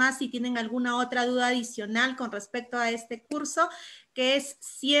respuestas más si tienen alguna otra duda adicional con respecto a este curso, que es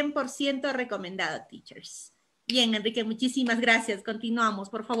 100% recomendado, teachers. Bien, Enrique, muchísimas gracias. Continuamos.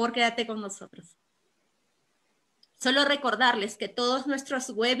 Por favor, quédate con nosotros. Solo recordarles que todos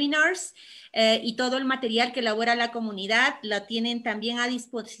nuestros webinars y todo el material que elabora la comunidad lo tienen también a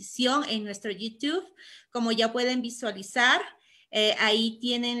disposición en nuestro YouTube. Como ya pueden visualizar, ahí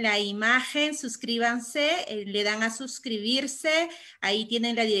tienen la imagen, suscríbanse, le dan a suscribirse, ahí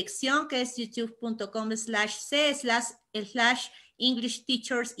tienen la dirección que es youtube.com/c/English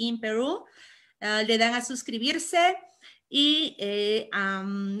Teachers in Peru. Le dan a suscribirse y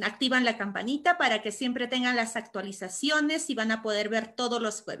activan la campanita para que siempre tengan las actualizaciones y van a poder ver todos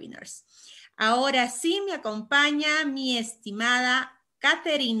los webinars. Ahora sí me acompaña mi estimada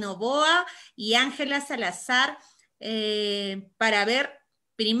Catherine Novoa y Ángela Salazar para ver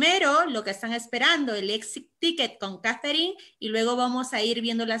primero lo que están esperando, el Exit Ticket con Catherine, y luego vamos a ir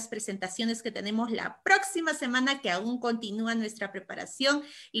viendo las presentaciones que tenemos la próxima semana, que aún continúa nuestra preparación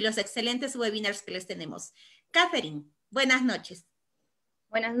y los excelentes webinars que les tenemos. Catherine, buenas noches.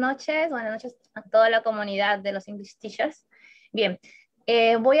 Buenas noches a toda la comunidad de los English Teachers. Bien,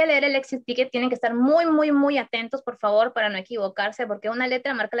 voy a leer el Exit Ticket, tienen que estar muy atentos, por favor, para no equivocarse, porque una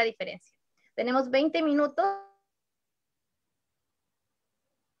letra marca la diferencia. Tenemos 20 minutos.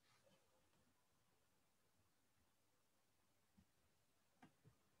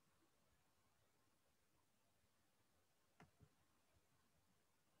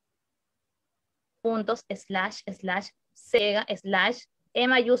 Puntos, // E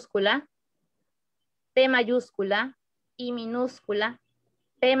mayúscula, T mayúscula, I minúscula,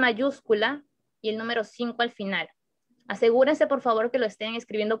 P mayúscula y el número 5 al final. Asegúrense, por favor, que lo estén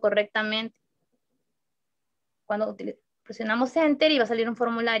escribiendo correctamente. Cuando presionamos Enter y va a salir un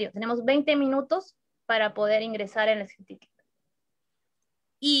formulario. Tenemos 20 minutos para poder ingresar en el ticket.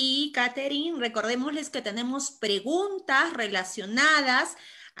 Y, Catherine, recordémosles que tenemos preguntas relacionadas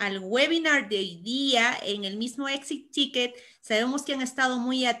al webinar de hoy día en el mismo Exit Ticket. Sabemos que han estado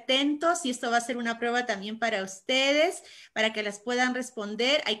muy atentos y esto va a ser una prueba también para ustedes, para que las puedan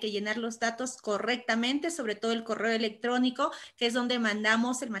responder. Hay que llenar los datos correctamente, sobre todo el correo electrónico, que es donde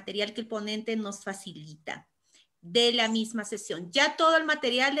mandamos el material que el ponente nos facilita. de la misma sesión. Ya todo el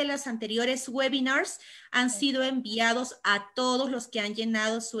material de los anteriores webinars han sido enviados a todos los que han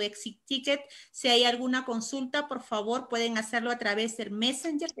llenado su exit ticket. Si hay alguna consulta, por favor, pueden hacerlo a través del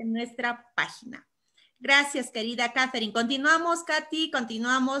Messenger de nuestra página. Gracias, querida Catherine. Continuamos, Katy,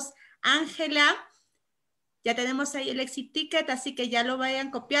 continuamos, Ángela. Ya tenemos ahí el exit ticket, así que ya lo vayan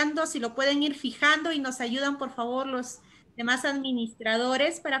copiando. Si lo pueden ir fijando y nos ayudan, por favor, los demás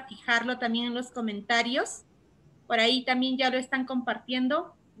administradores para fijarlo también en los comentarios. Por ahí también ya lo están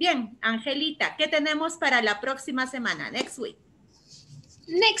compartiendo. Bien, Angelita, ¿qué tenemos para la próxima semana? Next week.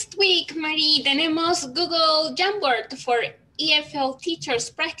 Next week, Marie, tenemos Google Jamboard for EFL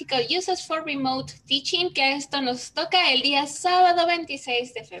Teachers Practical Uses for Remote Teaching, que esto nos toca el día sábado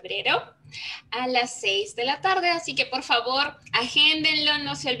 26 de febrero a las 6 de la tarde, así que por favor, agéndenlo,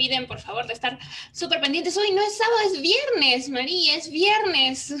 no se olviden por favor de estar súper pendientes. Hoy no es sábado, es viernes, María, es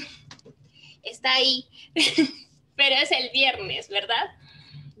viernes. Está ahí, pero es el viernes, ¿verdad?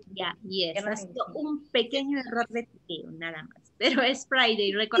 Ya, y ha sido un pequeño error de tipeo, nada más, pero es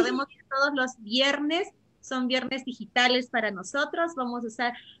Friday. Recordemos que todos los viernes son viernes digitales para nosotros. Vamos a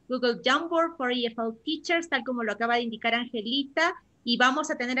usar Google Jamboard for EFL Teachers, tal como lo acaba de indicar Angelita, y vamos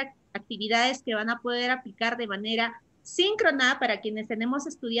a tener actividades que van a poder aplicar de manera síncrona para quienes tenemos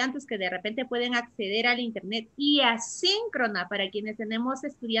estudiantes que de repente pueden acceder al internet, y asíncrona para quienes tenemos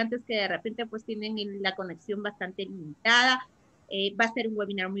estudiantes que de repente pues tienen la conexión bastante limitada. Va a ser un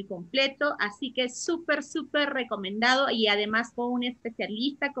webinar muy completo, así que súper, súper recomendado, y además con un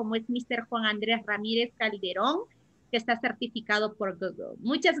especialista como es Mr. Juan Andrés Ramírez Calderón, que está certificado por Google.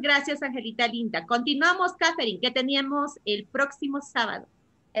 Muchas gracias, Angelita linda. Continuamos, Catherine, ¿qué teníamos el próximo sábado?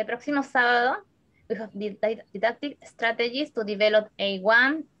 El próximo sábado, we have didactic strategies to develop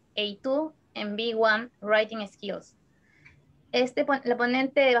A1, A2, and B1 writing skills. La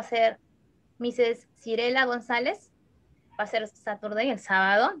ponente va a ser Mrs. Cirela González. Va a ser Saturday, el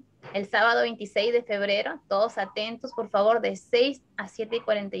sábado 26 de febrero. Todos atentos, por favor, de 6 a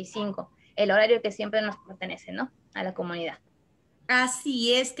 7:45. El horario que siempre nos pertenece, ¿no? A la comunidad.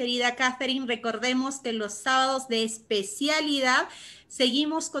 Así es, querida Catherine. Recordemos que los sábados de especialidad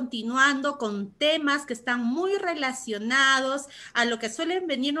seguimos continuando con temas que están muy relacionados a lo que suelen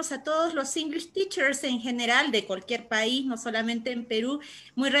venirnos a todos los English teachers en general de cualquier país, no solamente en Perú,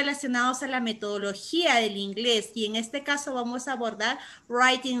 muy relacionados a la metodología del inglés, y en este caso vamos a abordar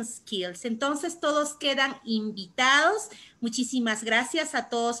writing skills. Entonces todos quedan invitados. Muchísimas gracias a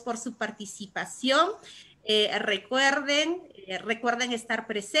todos por su participación. Recuerden estar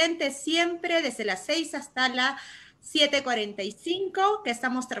presentes siempre desde las 6 hasta las 7:45, que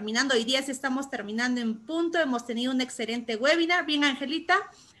estamos terminando. Hoy día sí estamos terminando en punto. Hemos tenido un excelente webinar. Bien, Angelita.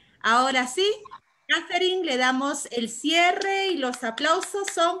 Ahora sí, Catherine, le damos el cierre, y los aplausos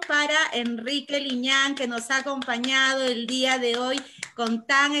son para Enrique Liñán, que nos ha acompañado el día de hoy con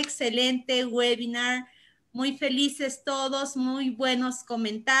tan excelente webinar. Muy felices todos, muy buenos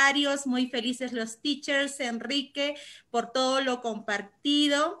comentarios, muy felices los teachers, Enrique, por todo lo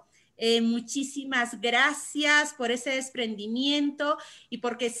compartido. Muchísimas gracias por ese desprendimiento y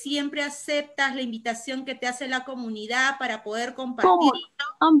porque siempre aceptas la invitación que te hace la comunidad para poder compartir.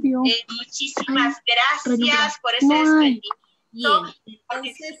 Muchísimas gracias por ese desprendimiento. Bien,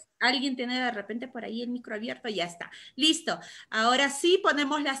 entonces, ¿alguien tiene de repente por ahí el micro abierto? Ya está. Listo. Ahora sí,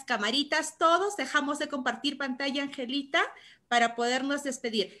 ponemos las camaritas todos. Dejamos de compartir pantalla, Angelita, para podernos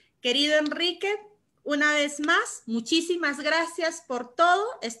despedir. Querido Enrique, una vez más, muchísimas gracias por todo.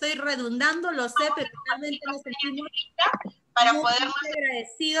 Estoy redundando, lo sé, pero realmente nos sentimos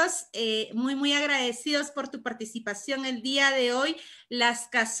muy agradecidos por tu participación el día de hoy. Las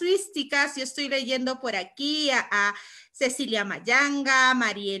casuísticas, yo estoy leyendo por aquí a Cecilia Mayanga,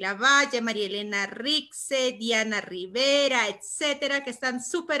 Mariela Valle, María Elena Rixe, Diana Rivera, etcétera, que están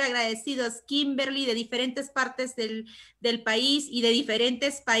súper agradecidos. Kimberly, de diferentes partes del país y de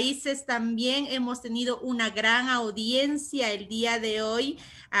diferentes países también. Hemos tenido una gran audiencia el día de hoy.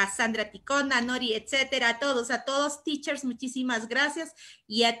 A Sandra Ticona, Nori, etcétera, a todos teachers, muchísimas gracias.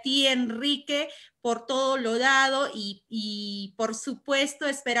 Y a ti, Enrique, por todo lo dado, y por supuesto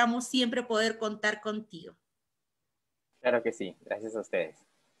esperamos siempre poder contar contigo. Claro que sí, gracias a ustedes.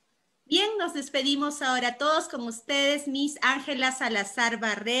 Bien, nos despedimos ahora todos con ustedes, Miss Ángela Salazar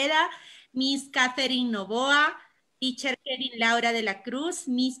Barrera, Miss Catherine Novoa, Teacher Kevin Laura de la Cruz,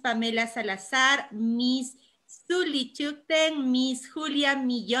 Miss Pamela Salazar, Miss Zuli Chukten, Miss Julia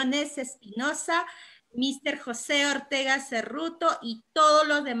Millones Espinosa, Mr. José Ortega Cerruto y todos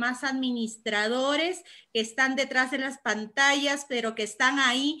los demás administradores que están detrás de las pantallas, pero que están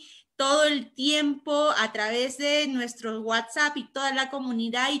ahí todo el tiempo a través de nuestro WhatsApp y toda la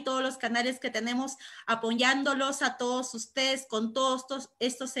comunidad y todos los canales que tenemos apoyándolos a todos ustedes con todos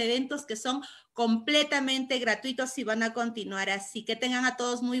estos eventos que son completamente gratuitos y van a continuar así. Que tengan a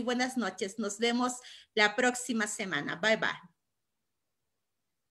todos muy buenas noches. Nos vemos la próxima semana. Bye, bye.